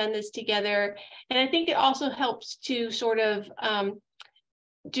I have done this together, and I think it also helps to sort of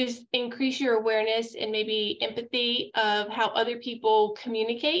just increase your awareness and maybe empathy of how other people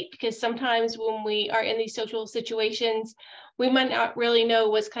communicate, because sometimes when we are in these social situations, we might not really know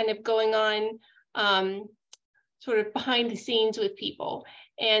what's kind of going on sort of behind the scenes with people.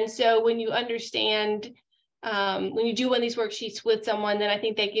 And so when you understand, when you do one of these worksheets with someone, then I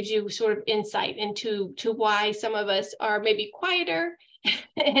think that gives you sort of insight into why some of us are maybe quieter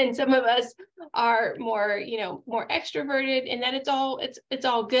and some of us are more, more extroverted, and that it's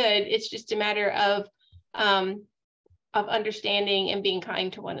all good. It's just a matter of understanding and being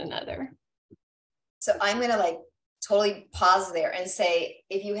kind to one another. So I'm going to totally pause there and say,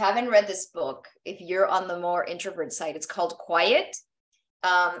 if you haven't read this book, if you're on the more introvert side, it's called Quiet.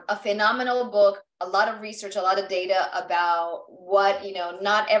 A phenomenal book, a lot of research, a lot of data about what,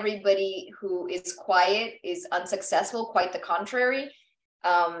 not everybody who is quiet is unsuccessful, quite the contrary.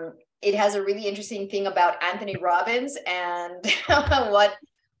 It has a really interesting thing about Anthony Robbins and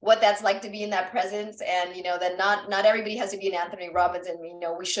what that's like to be in that presence, and that not everybody has to be an Anthony Robbins, and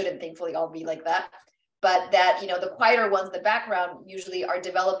we shouldn't thankfully all be like that, but that the quieter ones in the background usually are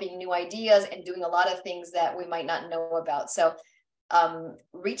developing new ideas and doing a lot of things that we might not know about. So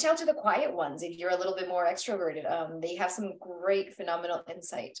reach out to the quiet ones if you're a little bit more extroverted. They have some great phenomenal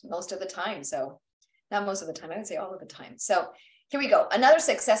insight most of the time. So not most of the time, I would say all of the time. So here we go, another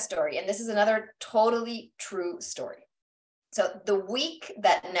success story, and this is another totally true story. So the week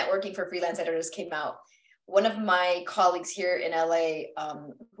that Networking for Freelance Editors came out, one of my colleagues here in LA,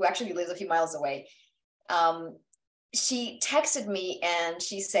 who actually lives a few miles away, she texted me and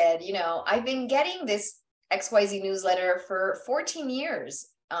she said, I've been getting this XYZ newsletter for 14 years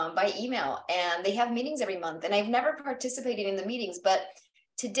by email, and they have meetings every month, and I've never participated in the meetings, but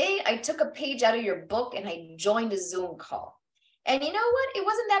today I took a page out of your book and I joined a Zoom call. And you know what? It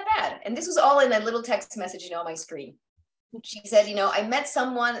wasn't that bad. And this was all in a little text message, on my screen. She said, I met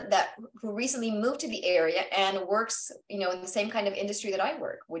someone who recently moved to the area and works, in the same kind of industry that I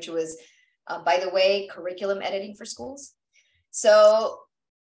work, which was, by the way, curriculum editing for schools. So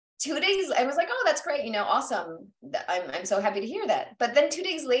 2 days, I was like, oh, that's great, awesome. I'm so happy to hear that. But then 2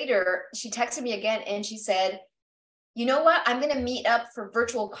 days later, she texted me again and she said, you know what? I'm going to meet up for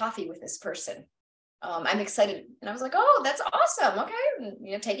virtual coffee with this person. I'm excited. And I was like, oh, that's awesome.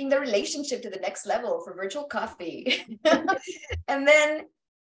 Okay. Taking the relationship to the next level for virtual coffee. And then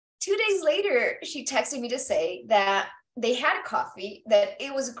 2 days later, she texted me to say that they had coffee, that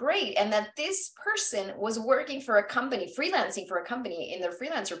it was great, and that this person was working for a company, freelancing for a company in their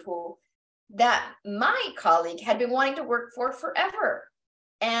freelancer pool that my colleague had been wanting to work for forever.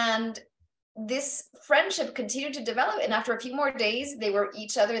 And this friendship continued to develop. And after a few more days, they were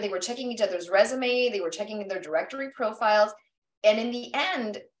checking each other's resume, they were checking their directory profiles. And in the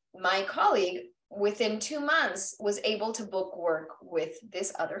end, my colleague, within 2 months, was able to book work with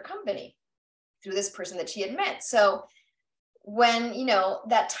this other company through this person that she had met. So when,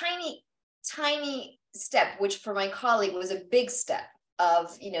 that tiny step, which for my colleague was a big step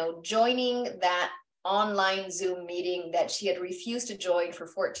of, joining that online Zoom meeting that she had refused to join for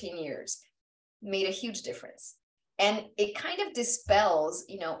 14 years, made a huge difference. And it kind of dispels,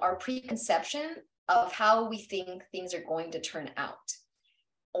 our preconception of how we think things are going to turn out,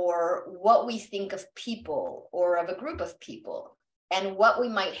 or what we think of people or of a group of people, and what we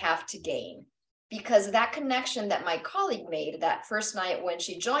might have to gain. Because that connection that my colleague made that first night when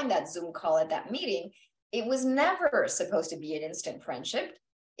she joined that Zoom call at that meeting, it was never supposed to be an instant friendship.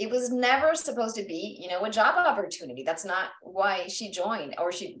 It was never supposed to be, a job opportunity. That's not why she joined,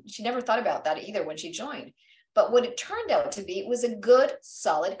 or she never thought about that either when she joined. But what it turned out to be was a good,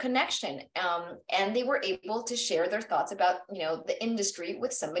 solid connection. And they were able to share their thoughts about, the industry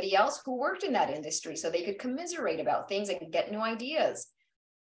with somebody else who worked in that industry, so they could commiserate about things and get new ideas.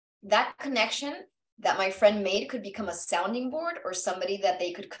 That connection that my friend made could become a sounding board, or somebody that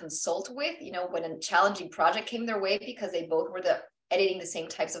they could consult with, when a challenging project came their way, because they both were editing the same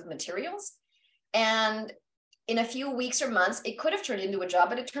types of materials. And in a few weeks or months, it could have turned into a job,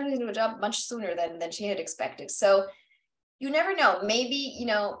 but it turned into a job much sooner than she had expected. So you never know. Maybe,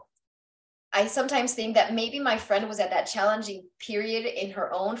 I sometimes think that maybe my friend was at that challenging period in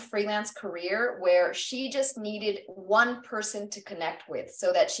her own freelance career where she just needed one person to connect with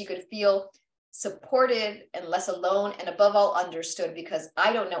so that she could feel supported and less alone, and above all understood, because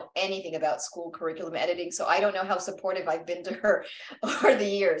I don't know anything about school curriculum editing, so I don't know how supportive I've been to her over the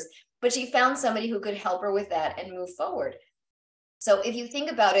years, but she found somebody who could help her with that and move forward. So if you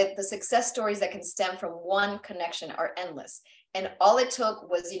think about it, the success stories that can stem from one connection are endless, and all it took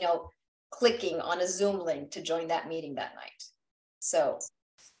was clicking on a Zoom link to join that meeting that night. So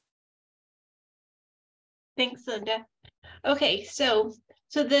thanks, Linda. Okay, so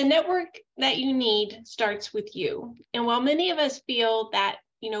the network that you need starts with you. And while many of us feel that,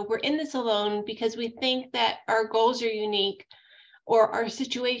 we're in this alone because we think that our goals are unique or our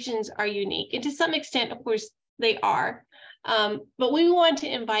situations are unique, and to some extent, of course, they are. But we want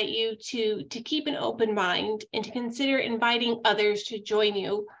to invite you to keep an open mind and to consider inviting others to join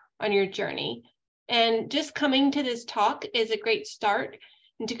you on your journey. And just coming to this talk is a great start.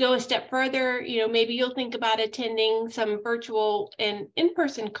 And to go a step further, maybe you'll think about attending some virtual and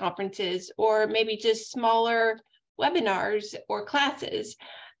in-person conferences, or maybe just smaller webinars or classes,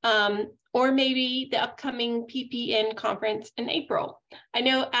 or maybe the upcoming PPN conference in April. I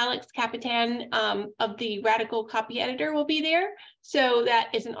know Alex Capitan of the Radical Copy Editor will be there, so that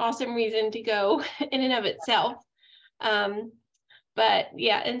is an awesome reason to go in and of itself. But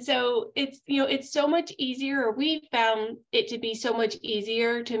yeah, and so it's so much easier, or we found it to be so much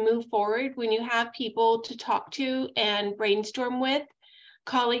easier to move forward when you have people to talk to and brainstorm with,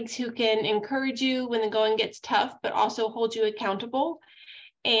 colleagues who can encourage you when the going gets tough, but also hold you accountable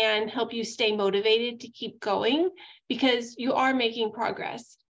and help you stay motivated to keep going, because you are making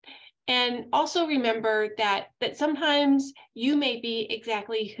progress. And also remember that sometimes you may be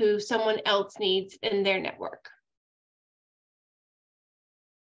exactly who someone else needs in their network.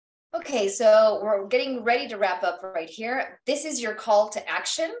 Okay, so we're getting ready to wrap up right here. This is your call to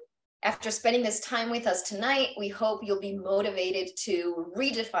action. After spending this time with us tonight, we hope you'll be motivated to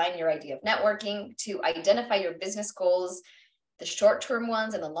redefine your idea of networking, to identify your business goals, the short-term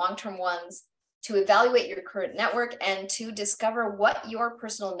ones and the long-term ones, to evaluate your current network, and to discover what your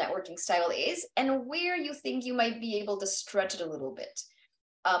personal networking style is and where you think you might be able to stretch it a little bit.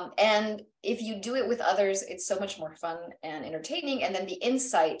 And if you do it with others, it's so much more fun and entertaining. And then the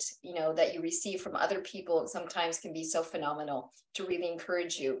insight, that you receive from other people sometimes can be so phenomenal to really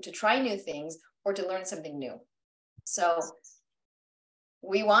encourage you to try new things or to learn something new. So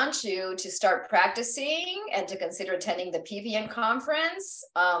we want you to start practicing and to consider attending the PPN conference.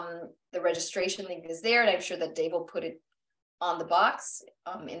 The registration link is there, and I'm sure that Dave will put it on the box,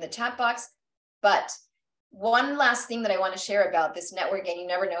 in the chat box. But one last thing that I want to share about this network, and you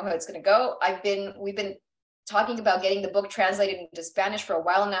never know how it's going to go. We've been talking about getting the book translated into Spanish for a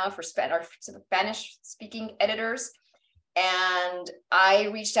while now for our Spanish-speaking editors. And I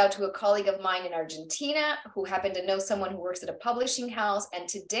reached out to a colleague of mine in Argentina who happened to know someone who works at a publishing house. And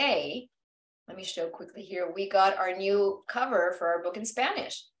today, let me show quickly here, we got our new cover for our book in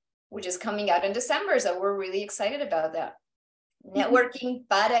Spanish, which is coming out in December. So we're really excited about that. Networking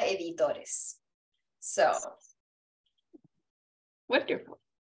para editores. So wonderful.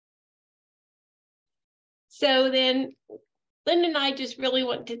 So then Linda and I just really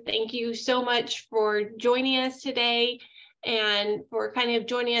want to thank you so much for joining us today and for kind of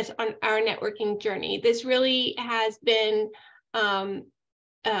joining us on our networking journey. This really has been a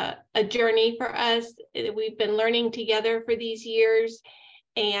journey for us. We've been learning together for these years,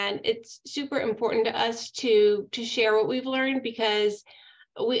 and it's super important to us to share what we've learned, because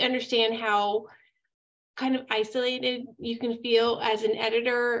we understand how kind of isolated you can feel as an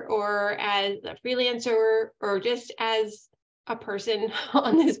editor or as a freelancer or just as a person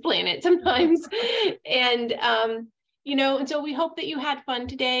on this planet sometimes. And, and so we hope that you had fun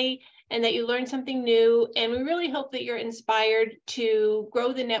today and that you learned something new. And we really hope that you're inspired to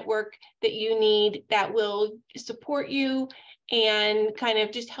grow the network that you need that will support you and kind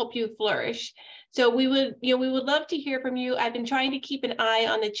of just help you flourish. So we would love to hear from you. I've been trying to keep an eye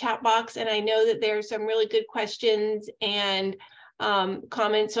on the chat box, and I know that there's some really good questions and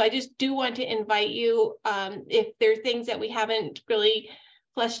comments. So I just do want to invite you, if there are things that we haven't really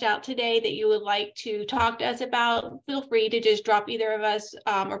fleshed out today that you would like to talk to us about, feel free to just drop either of us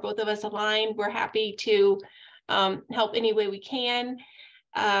or both of us a line. We're happy to help any way we can.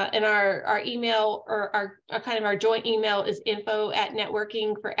 And our email, or our joint email, is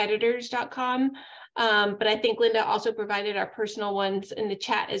info@networkingforeditors.com. But I think Linda also provided our personal ones in the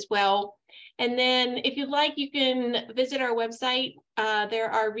chat as well. And then if you'd like, you can visit our website. There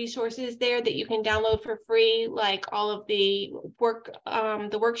are resources there that you can download for free, like all of the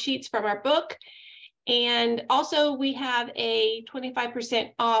worksheets from our book. And also we have a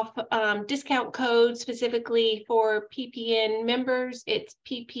 25% off discount code specifically for PPN members. It's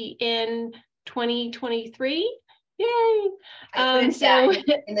PPN 2023. Yay! I put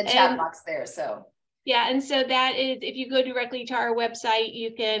it in the chat box there. So yeah, and so that is, if you go directly to our website,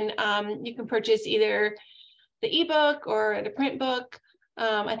 you can purchase either the ebook or the print book.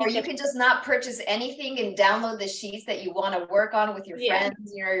 Or you can just not purchase anything and download the sheets that you want to work on with your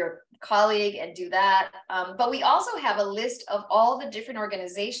friends, your colleague, and do that. But we also have a list of all the different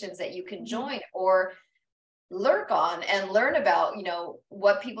organizations that you can join or lurk on and learn about,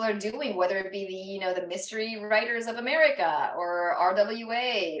 what people are doing, whether it be the Mystery Writers of America or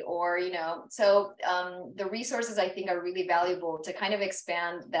RWA, or, so the resources I think are really valuable to kind of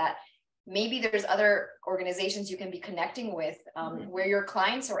expand that maybe there's other organizations you can be connecting with where your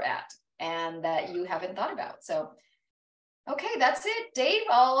clients are at and that you haven't thought about. So, okay, that's it. Dave,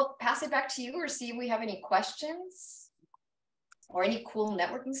 I'll pass it back to you or see if we have any questions or any cool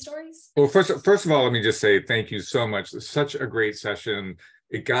networking stories. Well, first of all, let me just say thank you so much. Such a great session.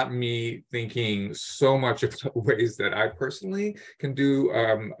 It got me thinking so much about ways that I personally can do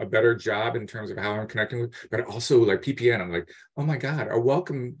a better job in terms of how I'm connecting with, but also like PPN. I'm like, oh my God, a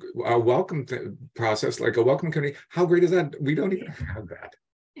welcome process, like a welcome committee. How great is that? We don't even have that.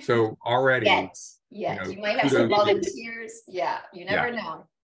 So already, you might have some volunteers. Yeah, you never know.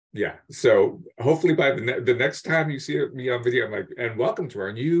 Yeah. So hopefully by the next time you see me on video, I'm like, and welcome to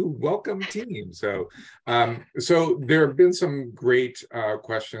our new welcome team. So, so there have been some great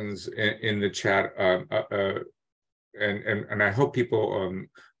questions in the chat, and I hope people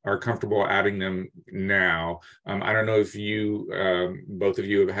are comfortable adding them now. I don't know if you, both of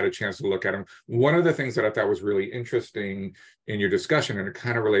you have had a chance to look at them. One of the things that I thought was really interesting in your discussion, and it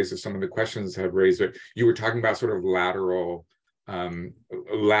kind of relates to some of the questions that have raised, but you were talking about sort of lateral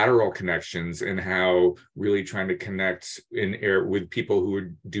connections and how really trying to connect with people who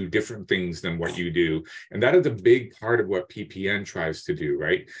would do different things than what you do. And that is a big part of what PPN tries to do,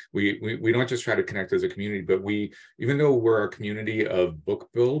 right? We don't just try to connect as a community, but even though we're a community of book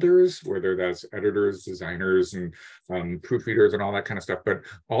builders, whether that's editors, designers, and proofreaders and all that kind of stuff, but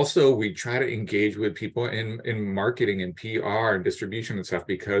also we try to engage with people in marketing and PR and distribution and stuff,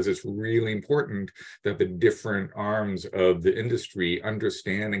 because it's really important that the different arms of the industry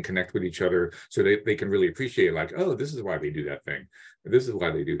understand and connect with each other so they can really appreciate, like, oh, this is why they do that thing. This is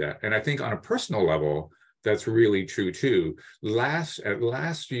why they do that. And I think on a personal level, that's really true too. At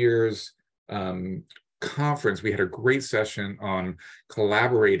last year's conference, we had a great session on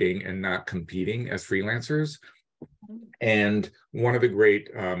collaborating and not competing as freelancers. And one of the great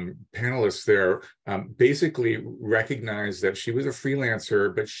panelists there basically recognized that she was a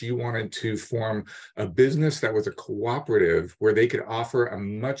freelancer, but she wanted to form a business that was a cooperative where they could offer a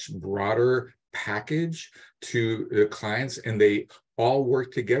much broader package to the clients, and they all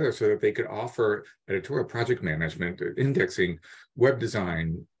work together so that they could offer editorial, project management, indexing, web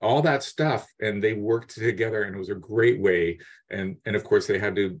design, all that stuff, and they worked together, and it was a great way. And of course they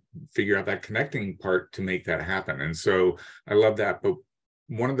had to figure out that connecting part to make that happen. And so I love that. But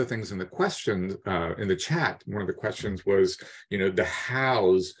one of the things in the questions in the chat, one of the questions was, the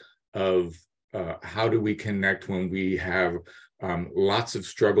hows of how do we connect when we have lots of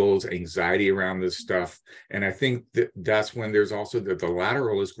struggles, anxiety around this stuff. And I think that's when there's also the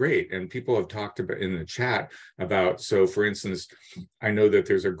lateral is great. And people have talked about in the chat about, so for instance, I know that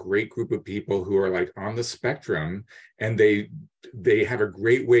there's a great group of people who are like on the spectrum, and they have a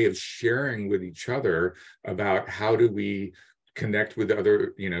great way of sharing with each other about how do we connect with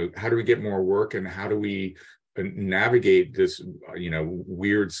other, how do we get more work, and how do we navigate this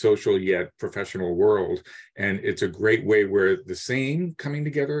weird social yet professional world. And it's a great way where the same coming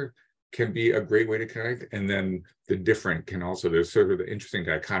together can be a great way to connect, and then the different can also, there's sort of the interesting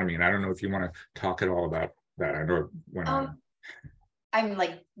dichotomy. And I don't know if you want to talk at all about that. I know it went on. I'm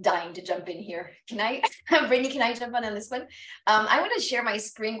like dying to jump in here. Can I, Brittany, can I jump on this one? I want to share my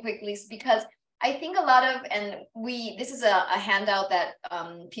screen quickly because I think a lot of, and this is a handout that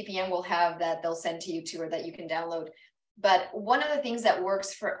PPN will have that they'll send to you too, or that you can download. But one of the things that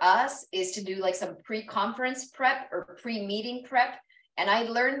works for us is to do like some pre-conference prep or pre-meeting prep. And I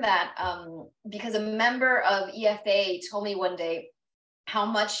learned that because a member of EFA told me one day how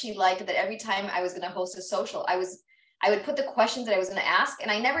much she liked that every time I was going to host a social, I would put the questions that I was going to ask.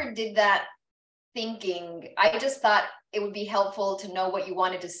 And I never did that thinking. I just thought it would be helpful to know what you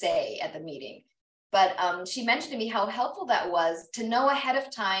wanted to say at the meeting. But she mentioned to me how helpful that was to know ahead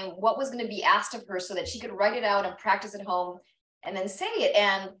of time what was going to be asked of her so that she could write it out and practice at home and then say it.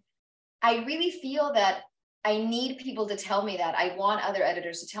 And I really feel that I need people to tell me that. I want other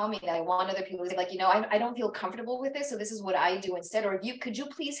editors to tell me that. I want other people to say, like, I don't feel comfortable with this, so this is what I do instead. Or could you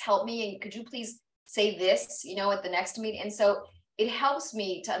please help me? And could you please say this, at the next meeting? And so it helps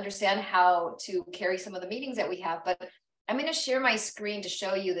me to understand how to carry some of the meetings that we have. But I'm going to share my screen to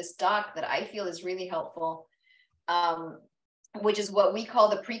show you this doc that I feel is really helpful, which is what we call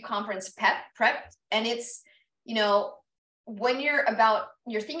the pre-conference prep. And it's, when you're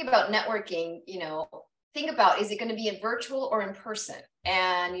thinking about networking, think about, is it going to be in virtual or in person?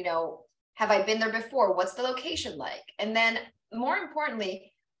 And, have I been there before? What's the location like? And then more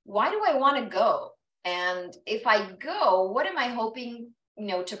importantly, why do I want to go? And if I go, what am I hoping,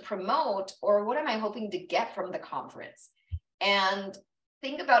 to promote, or what am I hoping to get from the conference? And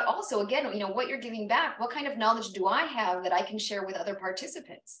think about also, again, what you're giving back. What kind of knowledge do I have that I can share with other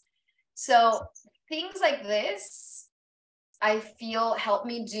participants? So things like this, I feel help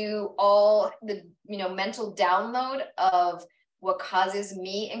me do all the, mental download of what causes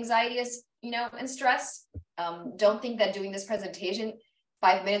me anxiety, and stress. Don't think that doing this presentation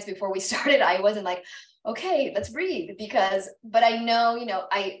 5 minutes before we started, I wasn't like, okay, let's breathe, but I know,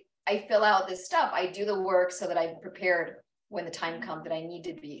 I fill out this stuff. I do the work so that I'm prepared when the time comes that I need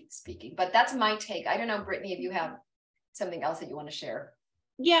to be speaking. But that's my take. I don't know, Brittany, if you have something else that you want to share.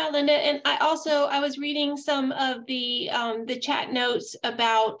 Yeah, Linda, and I was reading some of the chat notes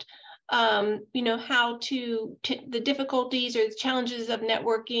about how to the difficulties or the challenges of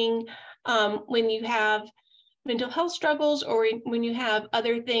networking when you have mental health struggles, or when you have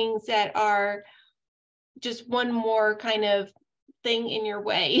other things that are just one more kind of thing in your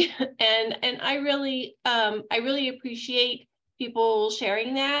way. And I really appreciate people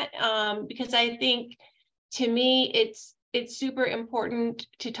sharing that, because I think, to me, it's super important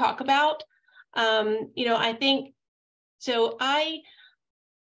to talk about. I think, so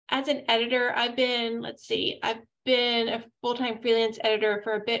as an editor, I've been a full-time freelance editor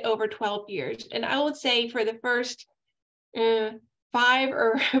for a bit over 12 years. And I would say for the first 5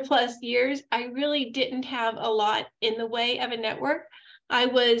 or plus years, I really didn't have a lot in the way of a network. I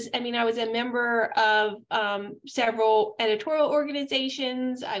was a member of several editorial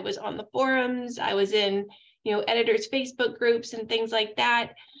organizations. I was on the forums. I was in, editors' Facebook groups and things like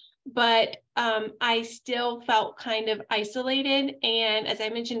that. But I still felt kind of isolated. And as I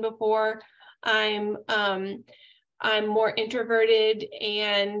mentioned before, I'm more introverted,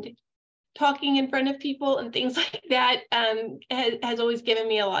 and talking in front of people and things like that has always given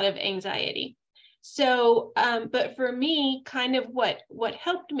me a lot of anxiety. So, but for me, kind of what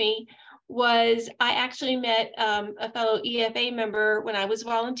helped me was I actually met a fellow EFA member when I was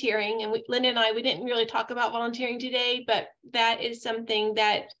volunteering, and Linda and I didn't really talk about volunteering today, but that is something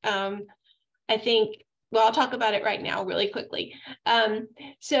that I think, well, I'll talk about it right now really quickly.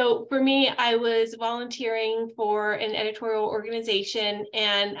 So for me, I was volunteering for an editorial organization,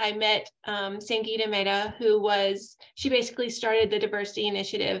 and I met Sangeeta Mehta, she basically started the diversity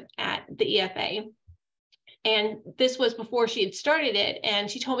initiative at the EFA. And this was before she had started it. And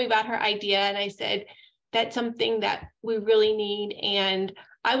she told me about her idea, and I said, that's something that we really need. And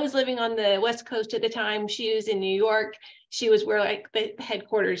I was living on the West Coast at the time. She was in New York. She was where the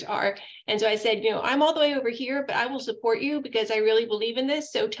headquarters are. And so I said, I'm all the way over here, but I will support you because I really believe in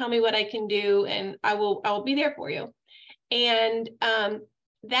this. So tell me what I can do, and I will be there for you. And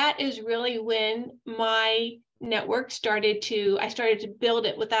that is really when my network I started to build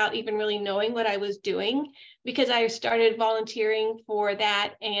it without even really knowing what I was doing, because I started volunteering for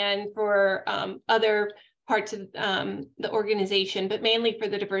that and for other parts of the organization, but mainly for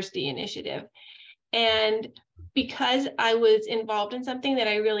the diversity initiative. And because I was involved in something that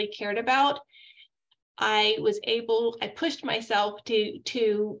I really cared about, I pushed myself to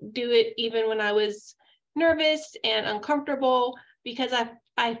do it even when I was nervous and uncomfortable, because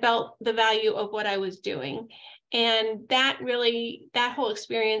I felt the value of what I was doing. And that whole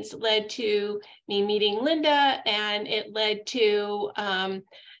experience led to me meeting Linda, and it led to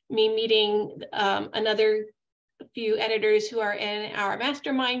me meeting another few editors who are in our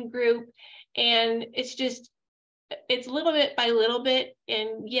mastermind group. And it's little bit by little bit.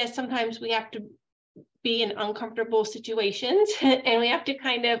 And yes, sometimes we have to be in uncomfortable situations, and we have to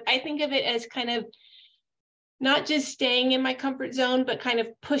I think of it as kind of not just staying in my comfort zone, but kind of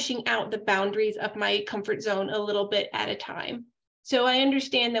pushing out the boundaries of my comfort zone a little bit at a time. So I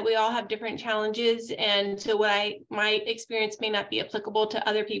understand that we all have different challenges, and so my experience may not be applicable to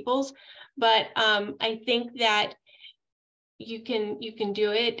other people's, but I think that you can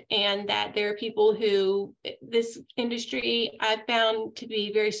do it, and that there are people who, this industry I've found to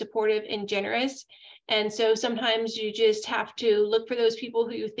be very supportive and generous. And so sometimes you just have to look for those people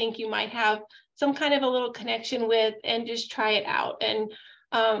who you think you might have some kind of a little connection with, and just try it out. And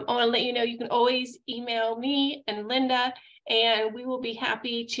I want to let you know, you can always email me and Linda, and we will be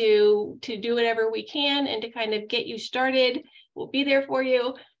happy to do whatever we can and to kind of get you started. We'll be there for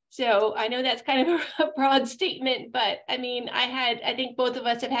you. So I know that's kind of a broad statement, but I mean, I think both of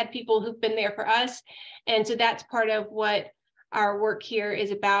us have had people who've been there for us. And so that's part of what our work here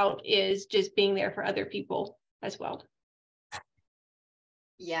is about, is just being there for other people as well.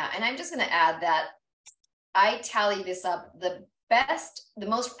 Yeah, and I'm just going to add that I tally this up. The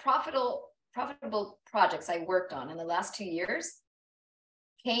most profitable projects I worked on in the last 2 years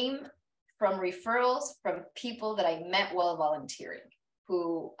came from referrals from people that I met while volunteering,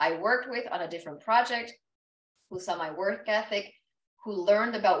 who I worked with on a different project, who saw my work ethic, who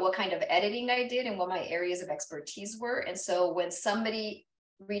learned about what kind of editing I did and what my areas of expertise were. And so when somebody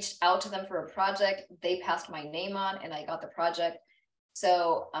reached out to them for a project. They passed my name on and I got the project.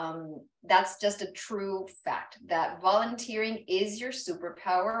 So that's just a true fact that volunteering is your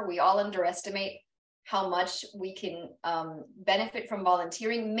superpower. We all underestimate how much we can benefit from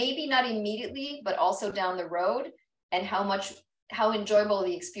volunteering, maybe not immediately, but also down the road, and how enjoyable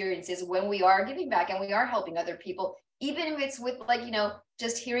the experience is when we are giving back and we are helping other people, even if it's with like,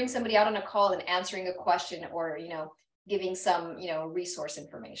 just hearing somebody out on a call and answering a question, or, giving some, resource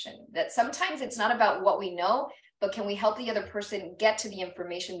information. That sometimes it's not about what we know, but can we help the other person get to the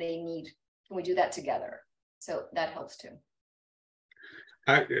information they need? Can we do that together? So that helps too.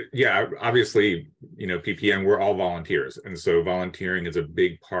 Yeah, obviously, PPN, we're all volunteers. And so volunteering is a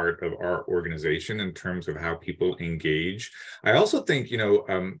big part of our organization in terms of how people engage. I also think,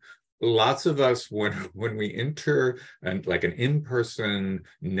 lots of us, when we enter like an in-person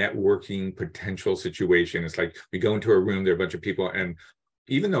networking potential situation, it's like we go into a room, there are a bunch of people, and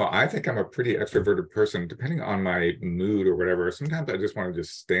even though I think I'm a pretty extroverted person, depending on my mood or whatever, sometimes I just want to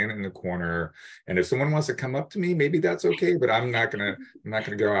just stand in the corner. And if someone wants to come up to me, maybe that's okay, but I'm not gonna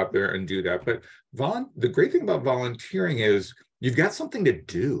go out there and do that. But the great thing about volunteering is you've got something to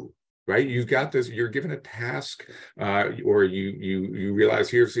do, right? You've got this, you're given a task, or you realize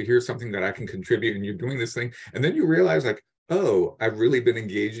here's something that I can contribute, and you're doing this thing. And then you realize like, oh, I've really been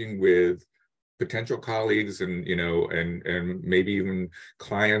engaging with potential colleagues and and maybe even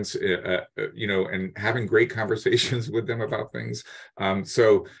clients, and having great conversations with them about things.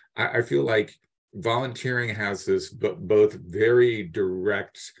 So I feel like volunteering has this both very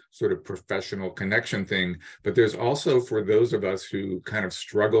direct sort of professional connection thing, but there's also, for those of us who kind of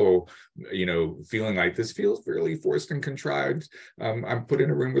struggle, feeling like this feels really forced and contrived. I'm put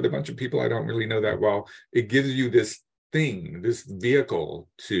in a room with a bunch of people I don't really know that well. It gives you this vehicle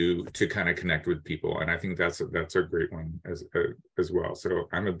to kind of connect with people, and I think that's a great one as well. So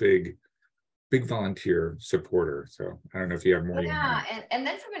I'm a big volunteer supporter. So I don't know if you have more. Yeah, and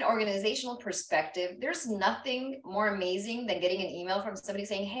then from an organizational perspective, there's nothing more amazing than getting an email from somebody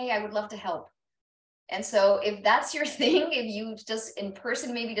saying, hey, I would love to help. And so if that's your thing, if you just in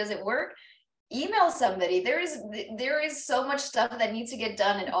person maybe doesn't work, email somebody. There is so much stuff that needs to get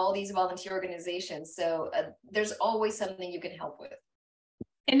done in all these volunteer organizations. So there's always something you can help with.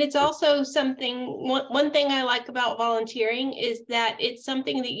 And it's also something, one thing I like about volunteering is that it's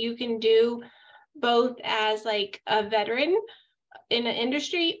something that you can do both as like a veteran in an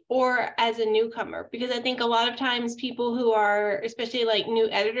industry or as a newcomer, because I think a lot of times people who are, especially like new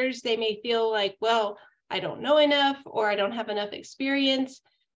editors, they may feel like, well, I don't know enough, or I don't have enough experience.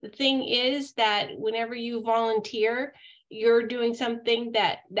 The thing is that whenever you volunteer, you're doing something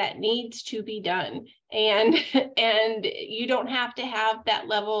that needs to be done, and you don't have to have that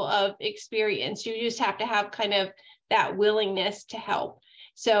level of experience. You just have to have kind of that willingness to help.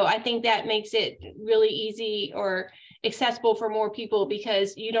 So I think that makes it really easy or accessible for more people,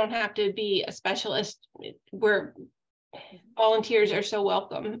 because you don't have to be a specialist, where volunteers are so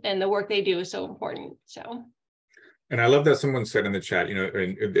welcome and the work they do is so important. So. And I love that someone said in the chat,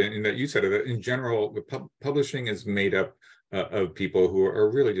 and that you said that in general, the publishing is made up of people who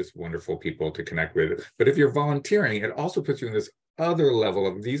are really just wonderful people to connect with. But if you're volunteering, it also puts you in this other level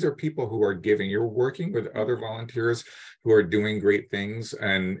of, these are people who are giving. You're working with other volunteers who are doing great things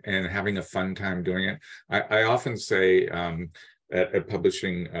and having a fun time doing it. I often say, at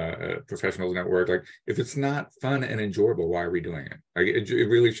Publishing Professionals Network, like, if it's not fun and enjoyable, why are we doing it? Like, it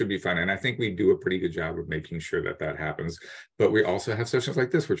really should be fun. And I think we do a pretty good job of making sure that happens. But we also have sessions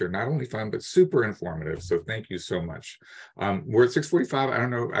like this, which are not only fun, but super informative. So thank you so much. We're at 6:45. I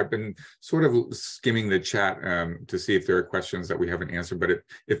don't know, I've been sort of skimming the chat to see if there are questions that we haven't answered, but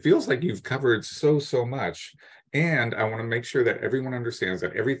it feels like you've covered so much. And I want to make sure that everyone understands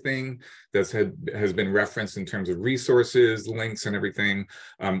that everything has been referenced in terms of resources, links, and everything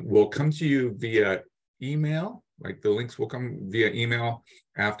will come to you via email. Like, the links will come via email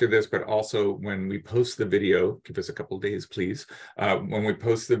after this, but also when we post the video, give us a couple of days, please. When we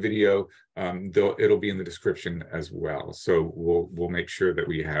post the video, it'll be in the description as well. So we'll make sure that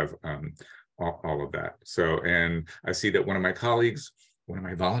we have all of that. So, and I see that one of my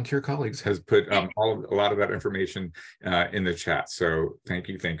volunteer colleagues has put a lot of that information in the chat. So thank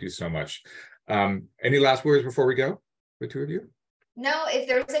you so much. Any last words before we go, the two of you? No, if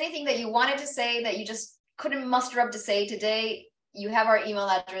there's anything that you wanted to say that you just couldn't muster up to say today, you have our email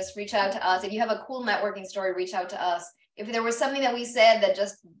address, reach out to us. If you have a cool networking story, reach out to us. If there was something that we said that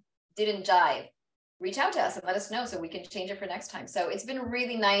just didn't jive, reach out to us and let us know so we can change it for next time. So it's been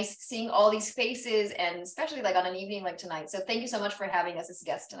really nice seeing all these faces, and especially like on an evening like tonight. So thank you so much for having us as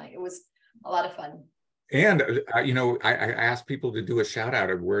guests tonight. It was a lot of fun. And, you know, I asked people to do a shout out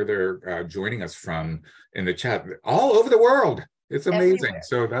of where they're joining us from in the chat, all over the world. It's amazing. Everywhere.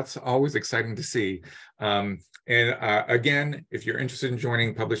 So that's always exciting to see. Again, if you're interested in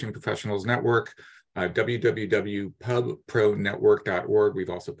joining Publishing Professionals Network, www.pubpronetwork.org. We've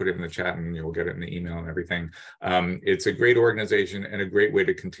also put it in the chat and you'll get it in the email and everything. It's a great organization and a great way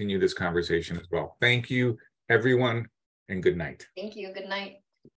to continue this conversation as well. Thank you, everyone, and good night. Thank you. Good night.